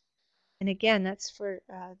images. And again, that's for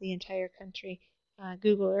the entire country.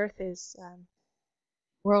 Google Earth is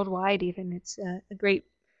worldwide even. It's a great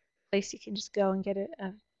place you can just go and get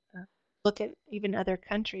a look at even other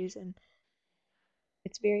countries, and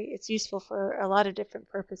it's useful for a lot of different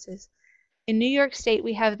purposes. In New York State,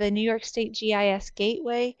 we have the New York State GIS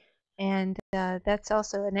Gateway, and that's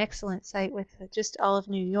also an excellent site with just all of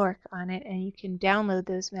New York on it, and you can download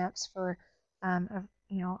those maps for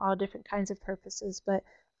all different kinds of purposes. But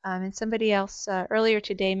and somebody else earlier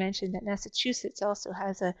today mentioned that Massachusetts also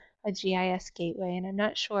has a GIS gateway, and I'm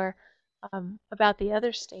not sure about the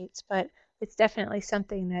other states, but it's definitely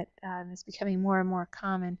something that is becoming more and more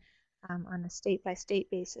common on a state-by-state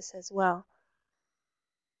basis as well.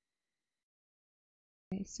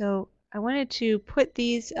 Okay, so I wanted to put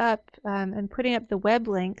these up, and putting up the web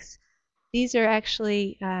links. These are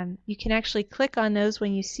actually, you can actually click on those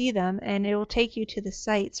when you see them, and it will take you to the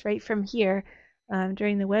sites right from here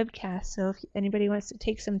during the webcast. So if anybody wants to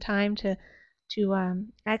take some time to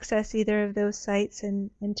access either of those sites and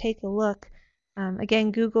take a look.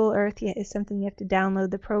 Again, Google Earth is something you have to download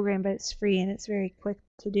the program, but it's free and it's very quick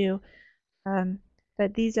to do.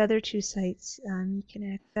 But these other two sites you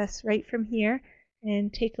can access right from here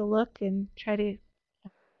and take a look and try to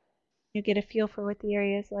get a feel for what the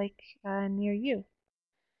area is like near you.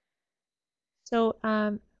 So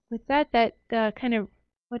with that kind of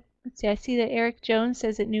let's see. I see that Eric Jones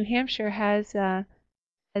says that New Hampshire has a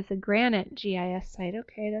granite GIS site.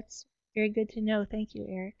 Okay, that's very good to know. Thank you,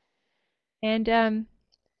 Eric. And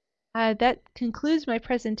that concludes my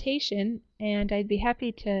presentation, and I'd be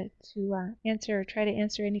happy to answer or try to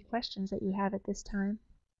answer any questions that you have at this time.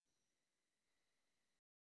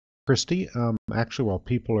 Kristi, actually, while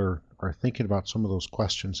people are are thinking about some of those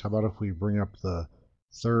questions, how about if we bring up the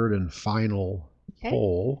third and final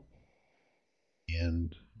poll?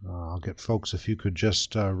 And I'll get folks, if you could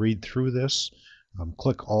just read through this,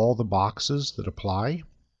 click all the boxes that apply,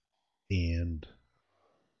 and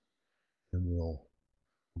we'll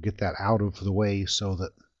get that out of the way so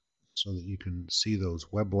that you can see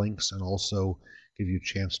those web links and also give you a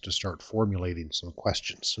chance to start formulating some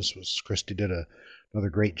questions. Kristi did another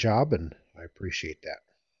great job, and I appreciate that.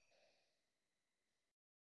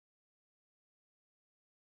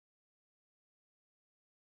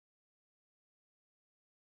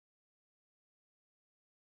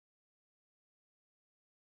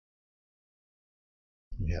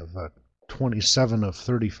 We have 27 of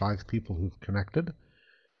 35 people who've connected,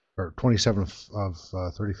 or 27 of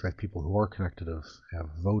 35 people who are connected have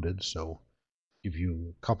voted, so give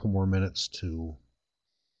you a couple more minutes to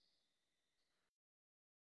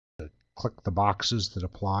click the boxes that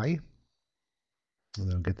apply, and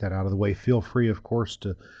then get that out of the way. Feel free, of course,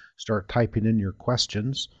 to start typing in your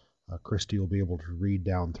questions. Kristi will be able to read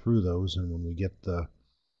down through those, and when we get the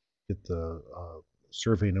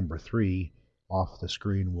survey number 3 off the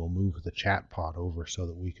screen, we'll move the chat pod over so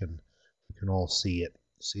that we can all see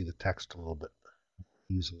the text a little bit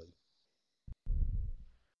easily.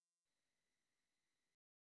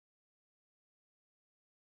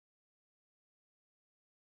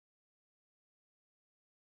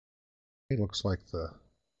 It looks like the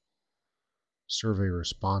survey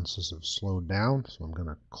responses have slowed down, so I'm going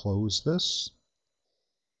to close this,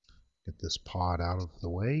 get this pod out of the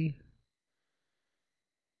way.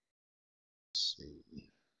 Let's see.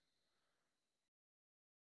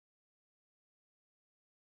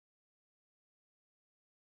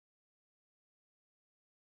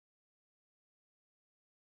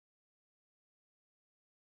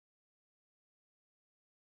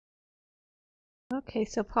 Okay,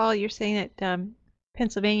 so Paul, you're saying that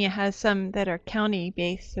Pennsylvania has some that are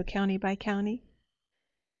county-based, so county by county?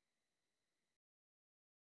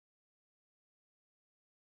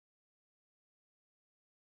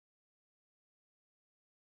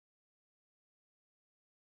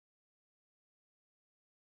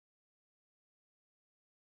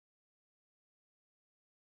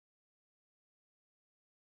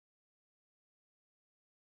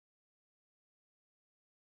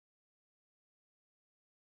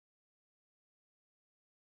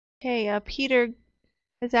 Okay, Peter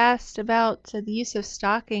has asked about the use of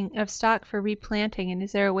stock for replanting, and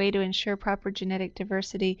is there a way to ensure proper genetic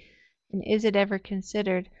diversity, and is it ever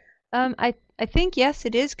considered? I think yes,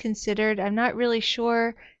 it is considered. I'm not really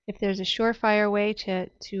sure if there's a surefire way to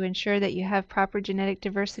ensure that you have proper genetic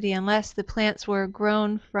diversity, unless the plants were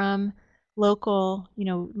grown from local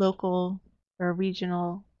or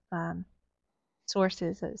regional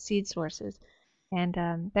sources, seed sources, and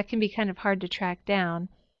that can be kind of hard to track down.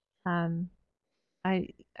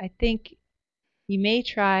 I think you may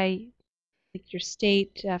try, like your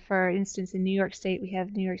state, for instance, in New York State, we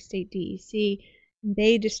have New York State DEC.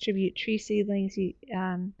 They distribute tree seedlings.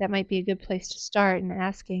 That might be a good place to start in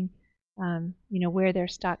asking, where their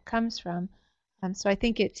stock comes from. So I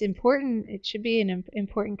think it's important. It should be an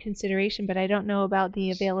important consideration, but I don't know about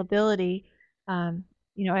the availability. I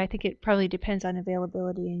think it probably depends on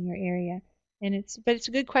availability in your area. But it's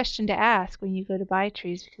a good question to ask when you go to buy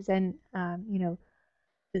trees, because then,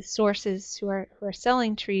 the sources who are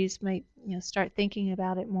selling trees might start thinking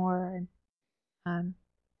about it more, and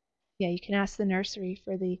yeah, you can ask the nursery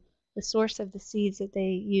for the source of the seeds that they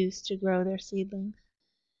use to grow their seedlings.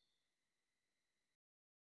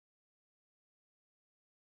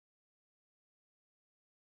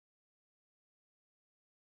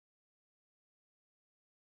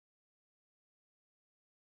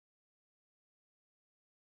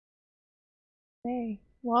 Okay.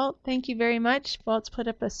 Well, thank you very much. Walt's put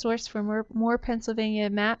up a source for more Pennsylvania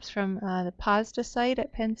maps from the POSDA site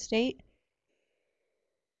at Penn State.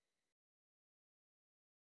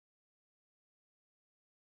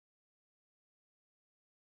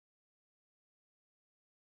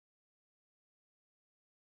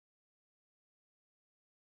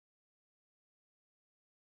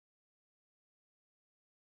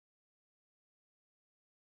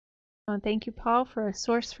 Thank you, Paul, for a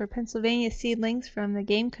source for Pennsylvania seedlings from the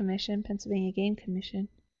Game Commission, Pennsylvania Game Commission.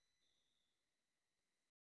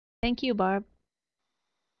 Thank you, Barb.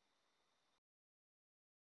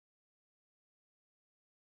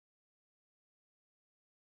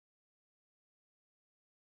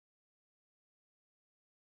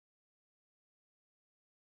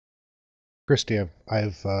 Kristi,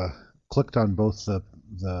 I've clicked on both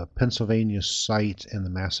the Pennsylvania site and the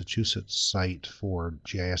Massachusetts site for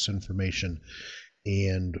GIS information,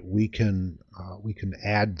 and we can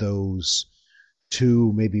add those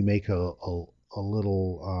to maybe make a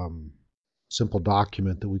little simple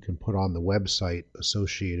document that we can put on the website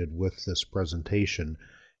associated with this presentation,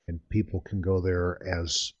 and people can go there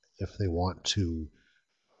as if they want to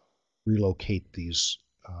relocate these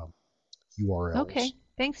URLs. Okay,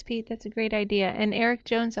 thanks, Pete. That's a great idea. And Eric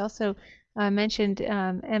Jones also mentioned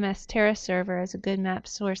MS Terra Server as a good map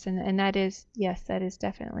source, and that is, yes, that is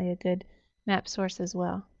definitely a good map source as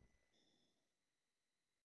well.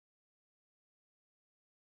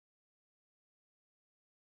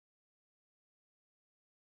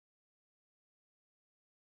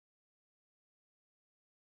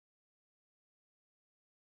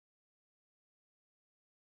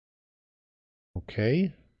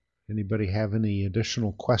 Okay. Anybody have any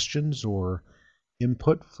additional questions or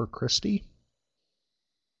input for Kristi?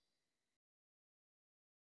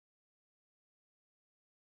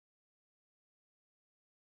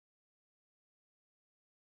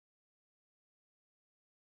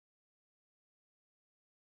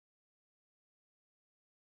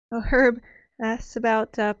 Oh, Herb asks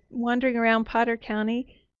about wandering around Potter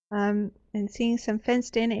County and seeing some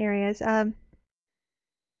fenced-in areas. I'm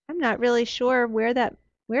not really sure where that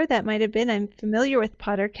might have been. I'm familiar with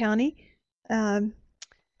Potter County,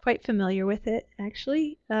 quite familiar with it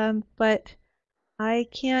actually, but I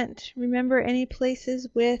can't remember any places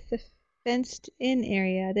with a fenced-in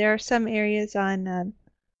area. There are some areas on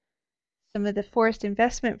some of the forest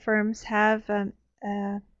investment firms have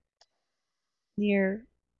near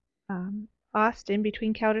Austin,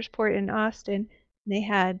 between Coudersport and Austin. They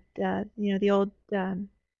had the old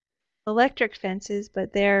electric fences,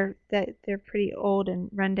 but they're pretty old and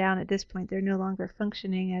run down at this point. They're no longer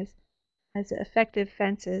functioning as effective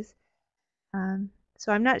fences.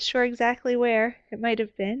 So I'm not sure exactly where it might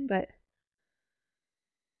have been, but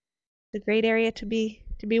it's a great area to be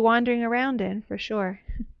wandering around in for sure,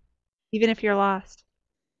 even if you're lost.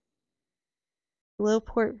 Below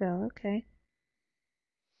Portville, okay.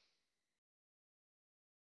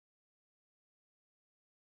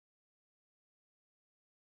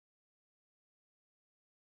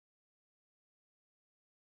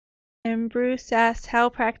 And Bruce asks, how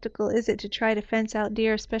practical is it to try to fence out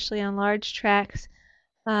deer, especially on large tracts?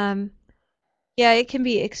 Yeah, it can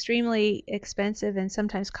be extremely expensive and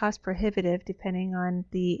sometimes cost prohibitive depending on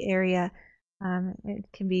the area. It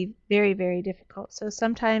can be very, very difficult. So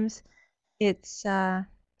sometimes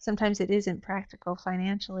sometimes it isn't practical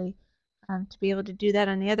financially to be able to do that.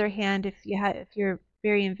 On the other hand, if you're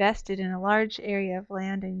very invested in a large area of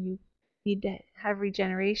land and you need to have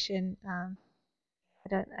regeneration,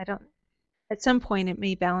 I don't. At some point, it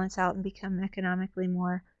may balance out and become economically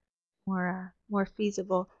more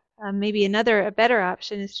feasible. Maybe a better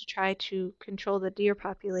option is to try to control the deer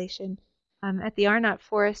population. At the Arnott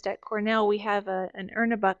Forest at Cornell, we have an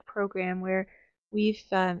Ernebuck program where we've,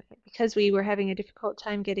 because we were having a difficult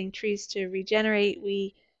time getting trees to regenerate,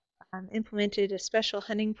 we implemented a special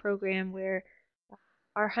hunting program where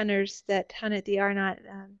our hunters that hunt at the Arnott,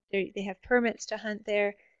 they have permits to hunt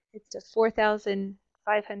there. It's a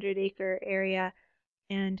 4,500 acre area,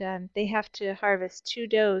 and they have to harvest 2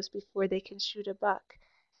 does before they can shoot a buck.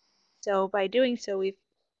 So by doing so, we've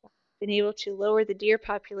been able to lower the deer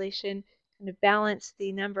population, kind of balance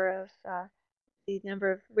the number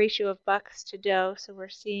of ratio of bucks to doe. So we're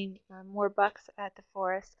seeing more bucks at the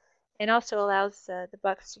forest, and also allows the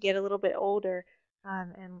bucks to get a little bit older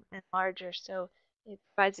and larger. So it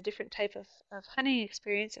provides a different type of hunting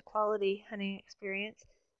experience, a quality hunting experience,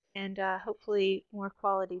 and hopefully more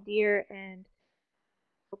quality deer, and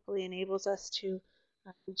hopefully enables us to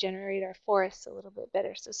regenerate our forests a little bit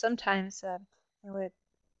better. So sometimes there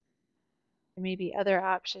may be other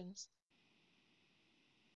options.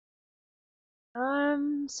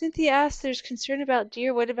 Cynthia asked, there's concern about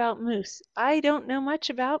deer. What about moose? I don't know much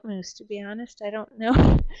about moose, to be honest. I don't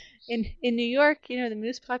know. In New York, the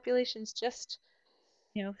moose population's just,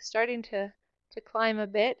 starting to climb a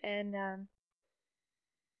bit, and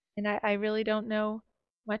I really don't know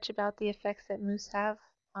much about the effects that moose have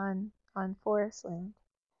on forest land.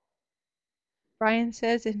 Brian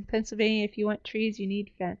says, in Pennsylvania, if you want trees, you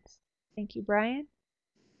need fence. Thank you, Brian.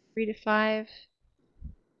 $3 to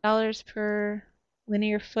 $5 per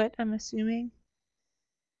linear foot, I'm assuming.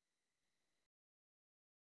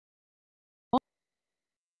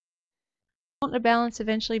 Won't a balance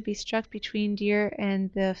eventually be struck between deer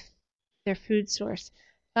and their food source?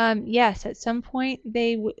 Yes, at some point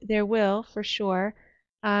there will, for sure.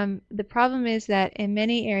 The problem is that in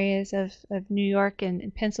many areas of New York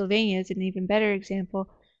and Pennsylvania is an even better example.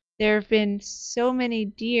 There have been so many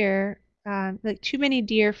deer, like too many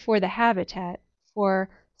deer for the habitat. for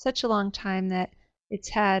such a long time that it's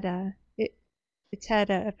had it's had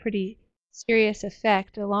a pretty serious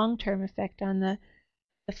effect, a long-term effect on the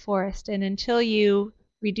forest. And until you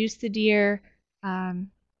reduce the deer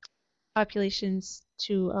populations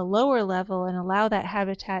to a lower level and allow that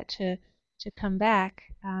habitat to come back,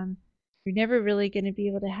 you're never really going to be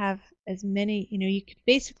able to have as many, you could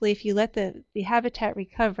basically, if you let the habitat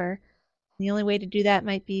recover, the only way to do that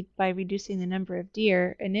might be by reducing the number of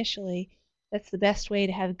deer initially. That's the best way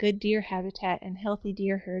to have good deer habitat and healthy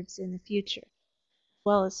deer herds in the future, as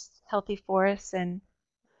well as healthy forests and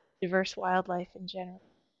diverse wildlife in general,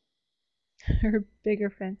 or bigger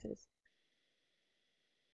fences.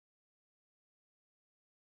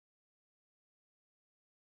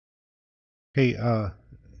 Hey,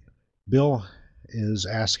 Bill is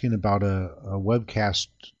asking about a webcast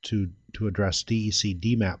to address DEC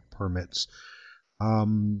DMAP permits.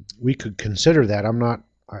 We could consider that.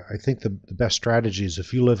 I think the best strategy is,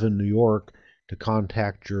 if you live in New York, to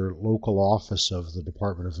contact your local office of the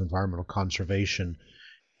Department of Environmental Conservation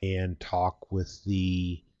and talk with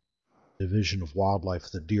the Division of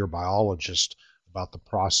Wildlife, the deer biologist, about the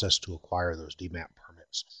process to acquire those DMAP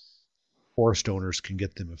permits. Forest owners can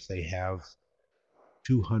get them if they have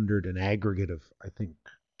 200, an aggregate of, I think,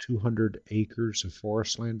 200 acres of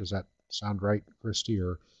forest land. Does that sound right, Kristi,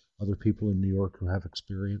 or other people in New York who have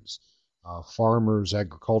experience? Farmers,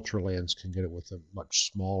 agricultural lands can get it with a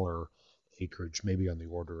much smaller acreage, maybe on the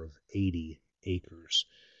order of 80 acres.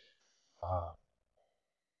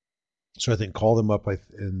 So I think call them up,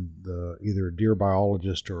 and either a deer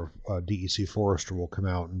biologist or a DEC forester will come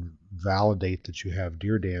out and validate that you have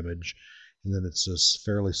deer damage, and then it's a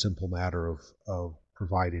fairly simple matter of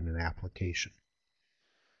providing an application.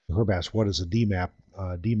 Herb asked, what is a DMAP?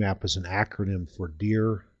 DMAP is an acronym for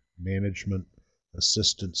Deer Management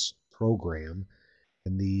Assistance Program,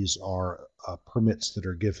 and these are permits that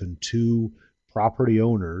are given to property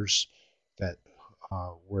owners that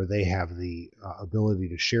where they have the ability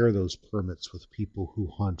to share those permits with people who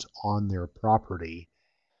hunt on their property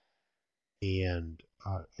and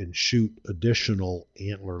shoot additional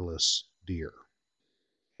antlerless deer.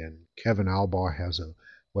 And Kevin Albaugh has a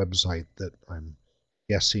website that I'm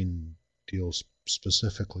guessing deals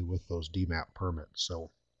specifically with those DMAP permits. So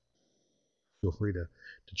feel free to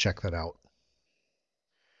check that out.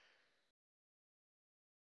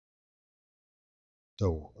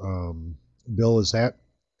 So, Bill, is that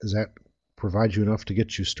provide you enough to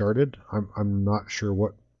get you started? I'm not sure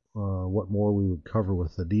what more we would cover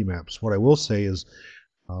with the DMAPs. What I will say is,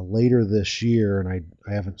 later this year, and I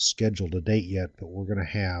haven't scheduled a date yet, but we're going to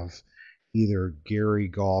have either Gary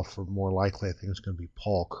Goff, or more likely I think it's going to be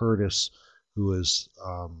Paul Curtis, who is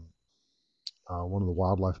one of the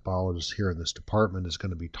wildlife biologists here in this department, is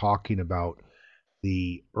going to be talking about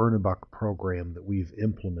the Ernebuck program that we've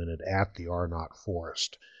implemented at the Arnott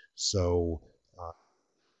Forest. So,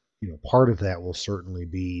 part of that will certainly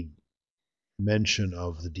be mention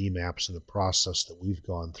of the DMAPs and the process that we've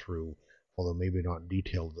gone through, although maybe not in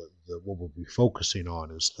detail. What we'll be focusing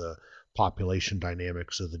on is the population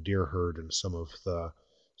dynamics of the deer herd and some of the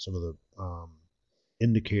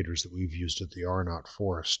indicators that we've used at the Arnott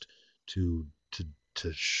Forest to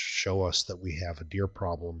show us that we have a deer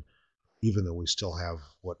problem, even though we still have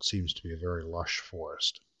what seems to be a very lush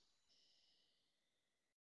forest.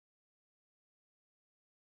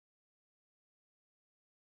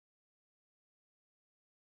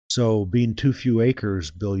 So, being too few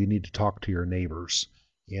acres, Bill, you need to talk to your neighbors.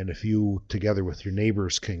 And if you, together with your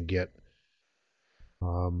neighbors, can get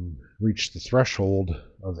reach the threshold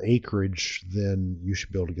of acreage, then you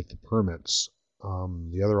should be able to get the permits.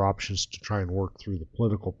 The other option is to try and work through the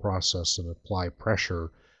political process and apply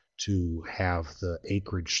pressure to have the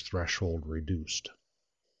acreage threshold reduced.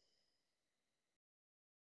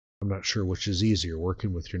 I'm not sure which is easier,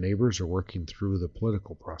 working with your neighbors or working through the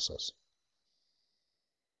political process.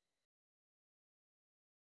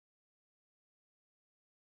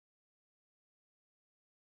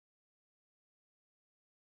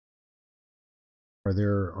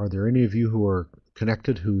 Are there any of you who are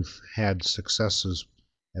connected who've had successes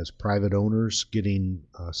as private owners getting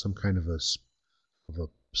some kind of a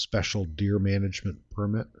special deer management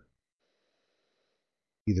permit,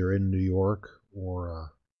 either in New York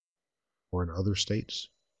or in other states?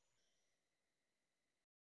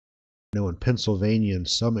 I know in Pennsylvania, in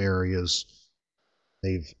some areas,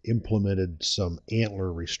 they've implemented some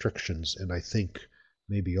antler restrictions, and I think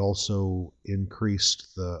maybe also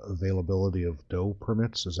increased the availability of doe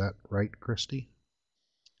permits. Is that right, Kristi?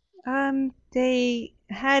 They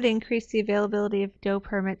had increased the availability of doe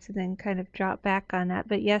permits and then kind of dropped back on that.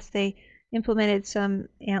 But yes, they implemented some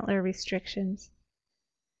antler restrictions.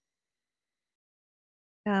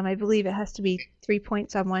 I believe it has to be 3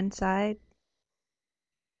 points on one side.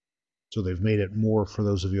 So they've made it more, for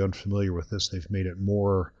those of you unfamiliar with this, they've made it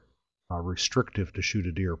more restrictive to shoot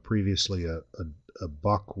a deer. Previously, a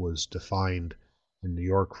buck was defined in New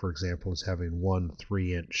York, for example, as having 1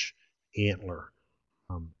 3-inch antler.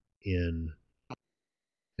 In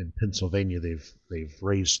Pennsylvania, they've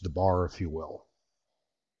raised the bar, if you will.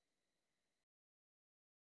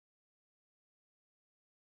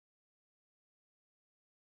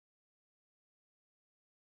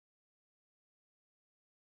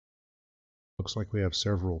 Looks like we have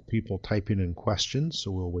several people typing in questions,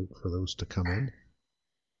 so we'll wait for those to come in.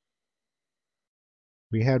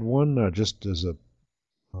 We had one just as a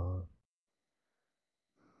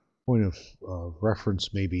point of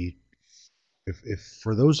reference, maybe, if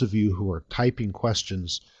for those of you who are typing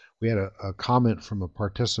questions, we had a comment from a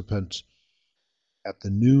participant at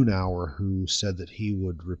the noon hour who said that he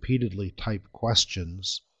would repeatedly type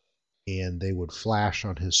questions and they would flash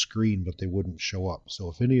on his screen, but they wouldn't show up. So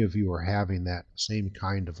if any of you are having that same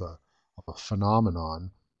kind of a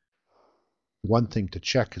phenomenon, one thing to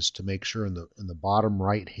check is to make sure in the bottom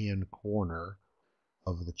right hand corner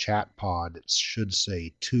of the chat pod it should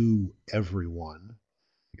say "to everyone,"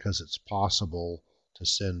 because it's possible to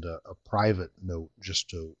send a private note just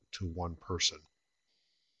to one person.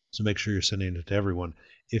 So make sure you're sending it to everyone.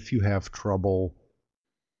 If you have trouble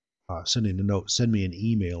sending a note, send me an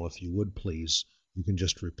email if you would, please. You can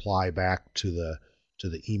just reply back to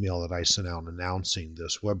the email that I sent out announcing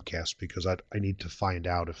this webcast, because I need to find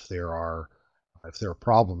out if there are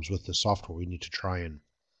problems with the software. We need to try and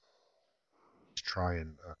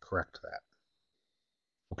correct that.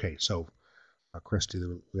 Okay, so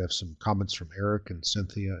Kristi, we have some comments from Eric and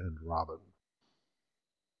Cynthia and Robin.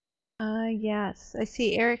 Yes, I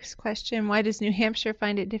see Eric's question. Why does New Hampshire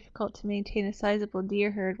find it difficult to maintain a sizable deer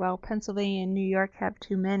herd while Pennsylvania and New York have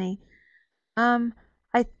too many?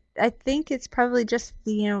 I think it's probably just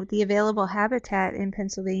the available habitat in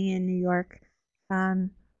Pennsylvania and New York, and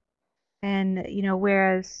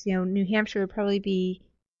whereas New Hampshire would probably be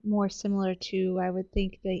more similar to, I would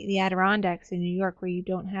think, the Adirondacks in New York, where you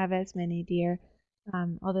don't have as many deer,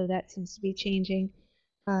 although that seems to be changing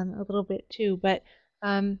a little bit too. But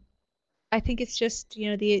I think it's just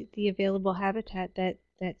the available habitat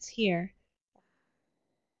that's here.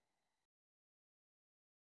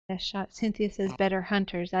 Best shot. Cynthia says better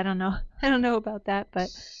hunters. I don't know. I don't know about that, but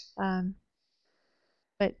I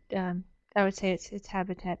would say it's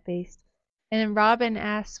habitat based. And then Robin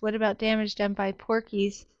asks, what about damage done by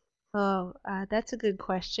porkies? Oh, that's a good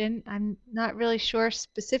question. I'm not really sure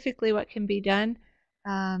specifically what can be done.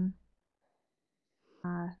 Let's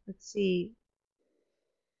see.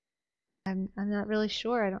 I'm not really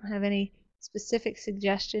sure. I don't have any specific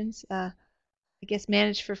suggestions. I guess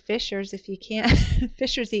manage for fishers if you can.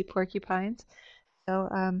 Fishers eat porcupines. So,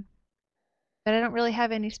 but I don't really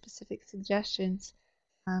have any specific suggestions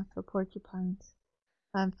for porcupines.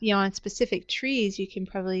 On specific trees, you can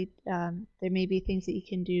probably, there may be things that you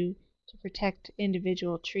can do to protect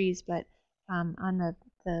individual trees, but on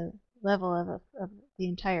the level of the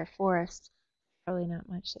entire forest, probably not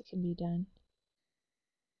much that can be done.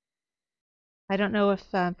 I don't know if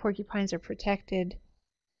porcupines are protected.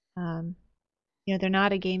 They're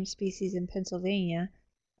not a game species in Pennsylvania,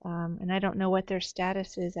 and I don't know what their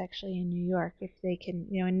status is actually in New York. If they can,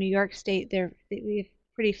 in New York State, we have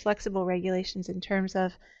pretty flexible regulations in terms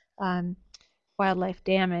of wildlife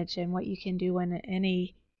damage and what you can do when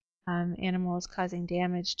any animal is causing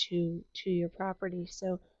damage to your property.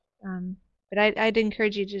 So, but I'd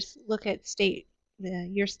encourage you to just look at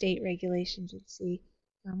your state regulations and see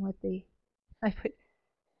what I put.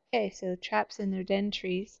 Okay, so traps in their den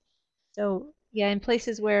trees. So yeah, in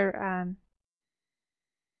places where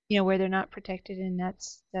where they're not protected, and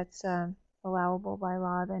that's allowable by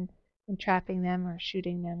law, then trapping them or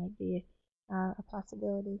shooting them would be a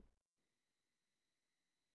possibility.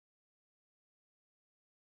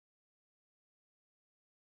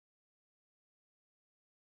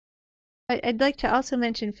 I'd like to also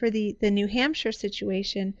mention for the New Hampshire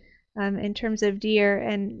situation, in terms of deer,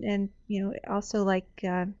 and also like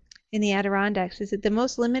in the Adirondacks, is that the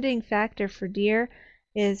most limiting factor for deer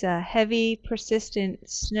is a heavy, persistent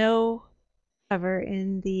snow cover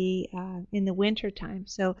in the winter time.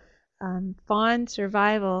 So fawn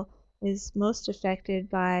survival is most affected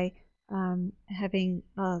by having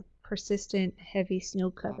a persistent heavy snow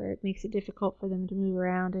cover. It makes it difficult for them to move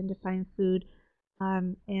around and to find food,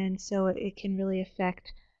 and so it can really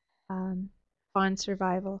affect fawn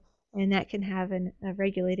survival, and that can have a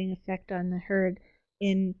regulating effect on the herd.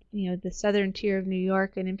 In the southern tier of New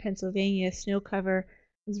York and in Pennsylvania, snow cover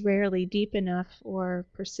is rarely deep enough or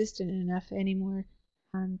persistent enough anymore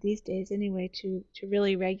these days anyway to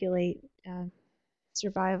really regulate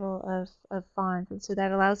survival of fawns. And so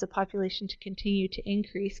that allows the population to continue to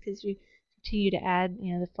increase because you continue to add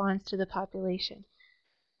the fawns to the population.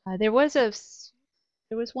 There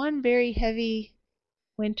was one very heavy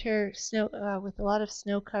winter snow with a lot of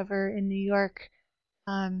snow cover in New York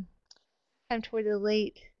um, time toward the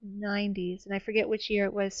late 90s, and I forget which year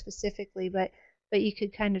it was specifically, but you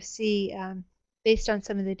could kind of see based on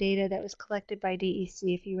some of the data that was collected by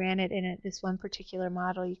DEC, if you ran it in this one particular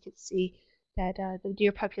model, you could see that the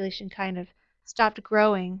deer population kind of stopped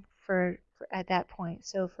growing for at that point.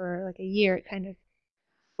 So for like a year, it kind of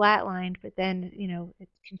flatlined, but then it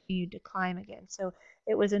continued to climb again. So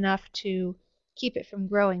it was enough to keep it from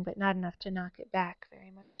growing, but not enough to knock it back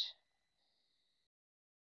very much.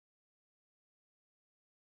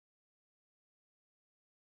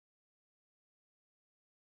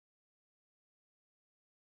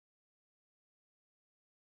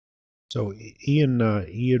 So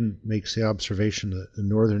Ian makes the observation that in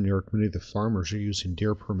northern New York, many of the farmers are using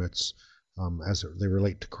deer permits as they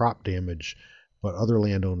relate to crop damage, but other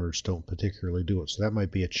landowners don't particularly do it. So that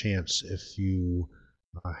might be a chance if you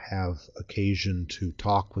have occasion to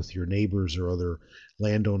talk with your neighbors or other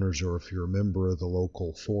landowners, or if you're a member of the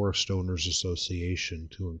local Forest Owners Association,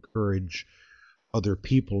 to encourage other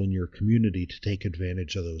people in your community to take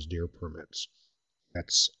advantage of those deer permits.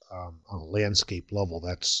 That's on a landscape level,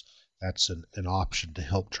 that's an option to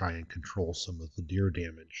help try and control some of the deer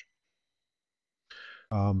damage.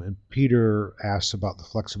 And Peter asks about the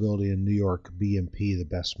flexibility in New York BMP, the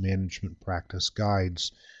best management practice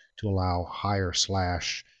guides to allow higher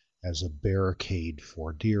slash as a barricade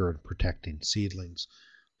for deer and protecting seedlings.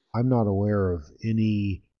 I'm not aware of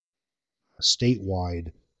any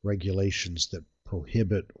statewide regulations that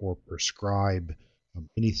prohibit or prescribe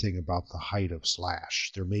anything about the height of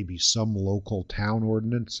slash. There may be some local town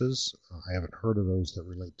ordinances. I haven't heard of those that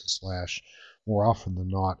relate to slash. More often than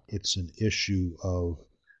not, it's an issue of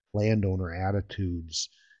landowner attitudes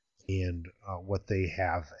and what they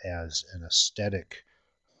have as an aesthetic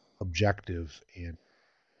objective and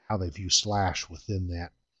how they view slash within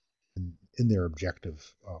that in their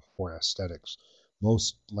objective for aesthetics.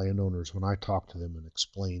 Most landowners, when I talk to them and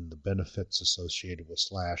explain the benefits associated with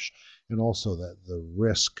slash, and also that the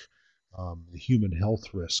risk, the human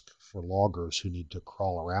health risk for loggers who need to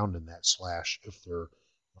crawl around in that slash if they're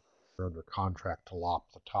under contract to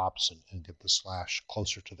lop the tops and get the slash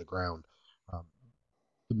closer to the ground. Um,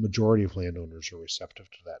 the majority of landowners are receptive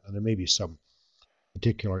to that. And there may be some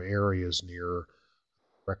particular areas near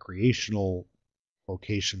recreational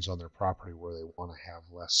locations on their property where they want to have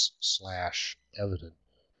less slash evident.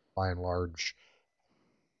 By and large,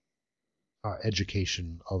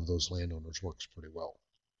 education of those landowners works pretty well.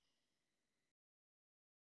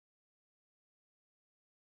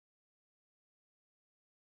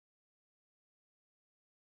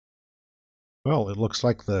 Well, it looks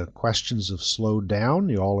like the questions have slowed down.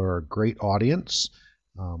 You all are a great audience.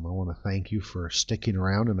 I want to thank you for sticking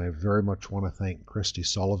around, and I very much want to thank Kristi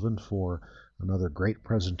Sullivan for another great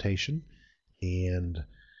presentation. And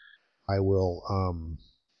I will,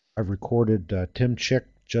 I've recorded Tim Chick,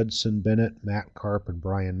 Judson Bennett, Matt Karp, and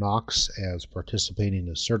Brian Knox as participating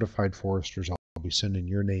as certified foresters. I'll be sending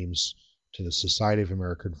your names to the Society of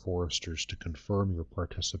American Foresters to confirm your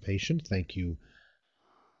participation. Thank you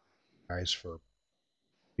guys for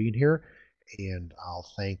being here, and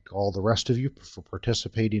I'll thank all the rest of you for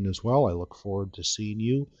participating as well. I look forward to seeing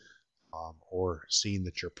you or seeing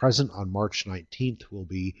that you're present on March 19th. We'll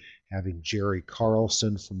be having Jerry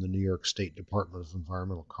Carlson from the New York State Department of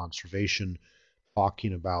Environmental Conservation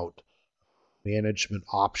talking about management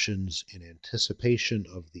options in anticipation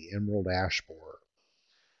of the emerald ash borer.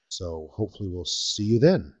 So hopefully we'll see you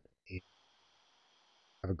then.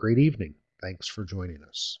 Have a great evening. Thanks for joining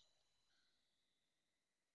us.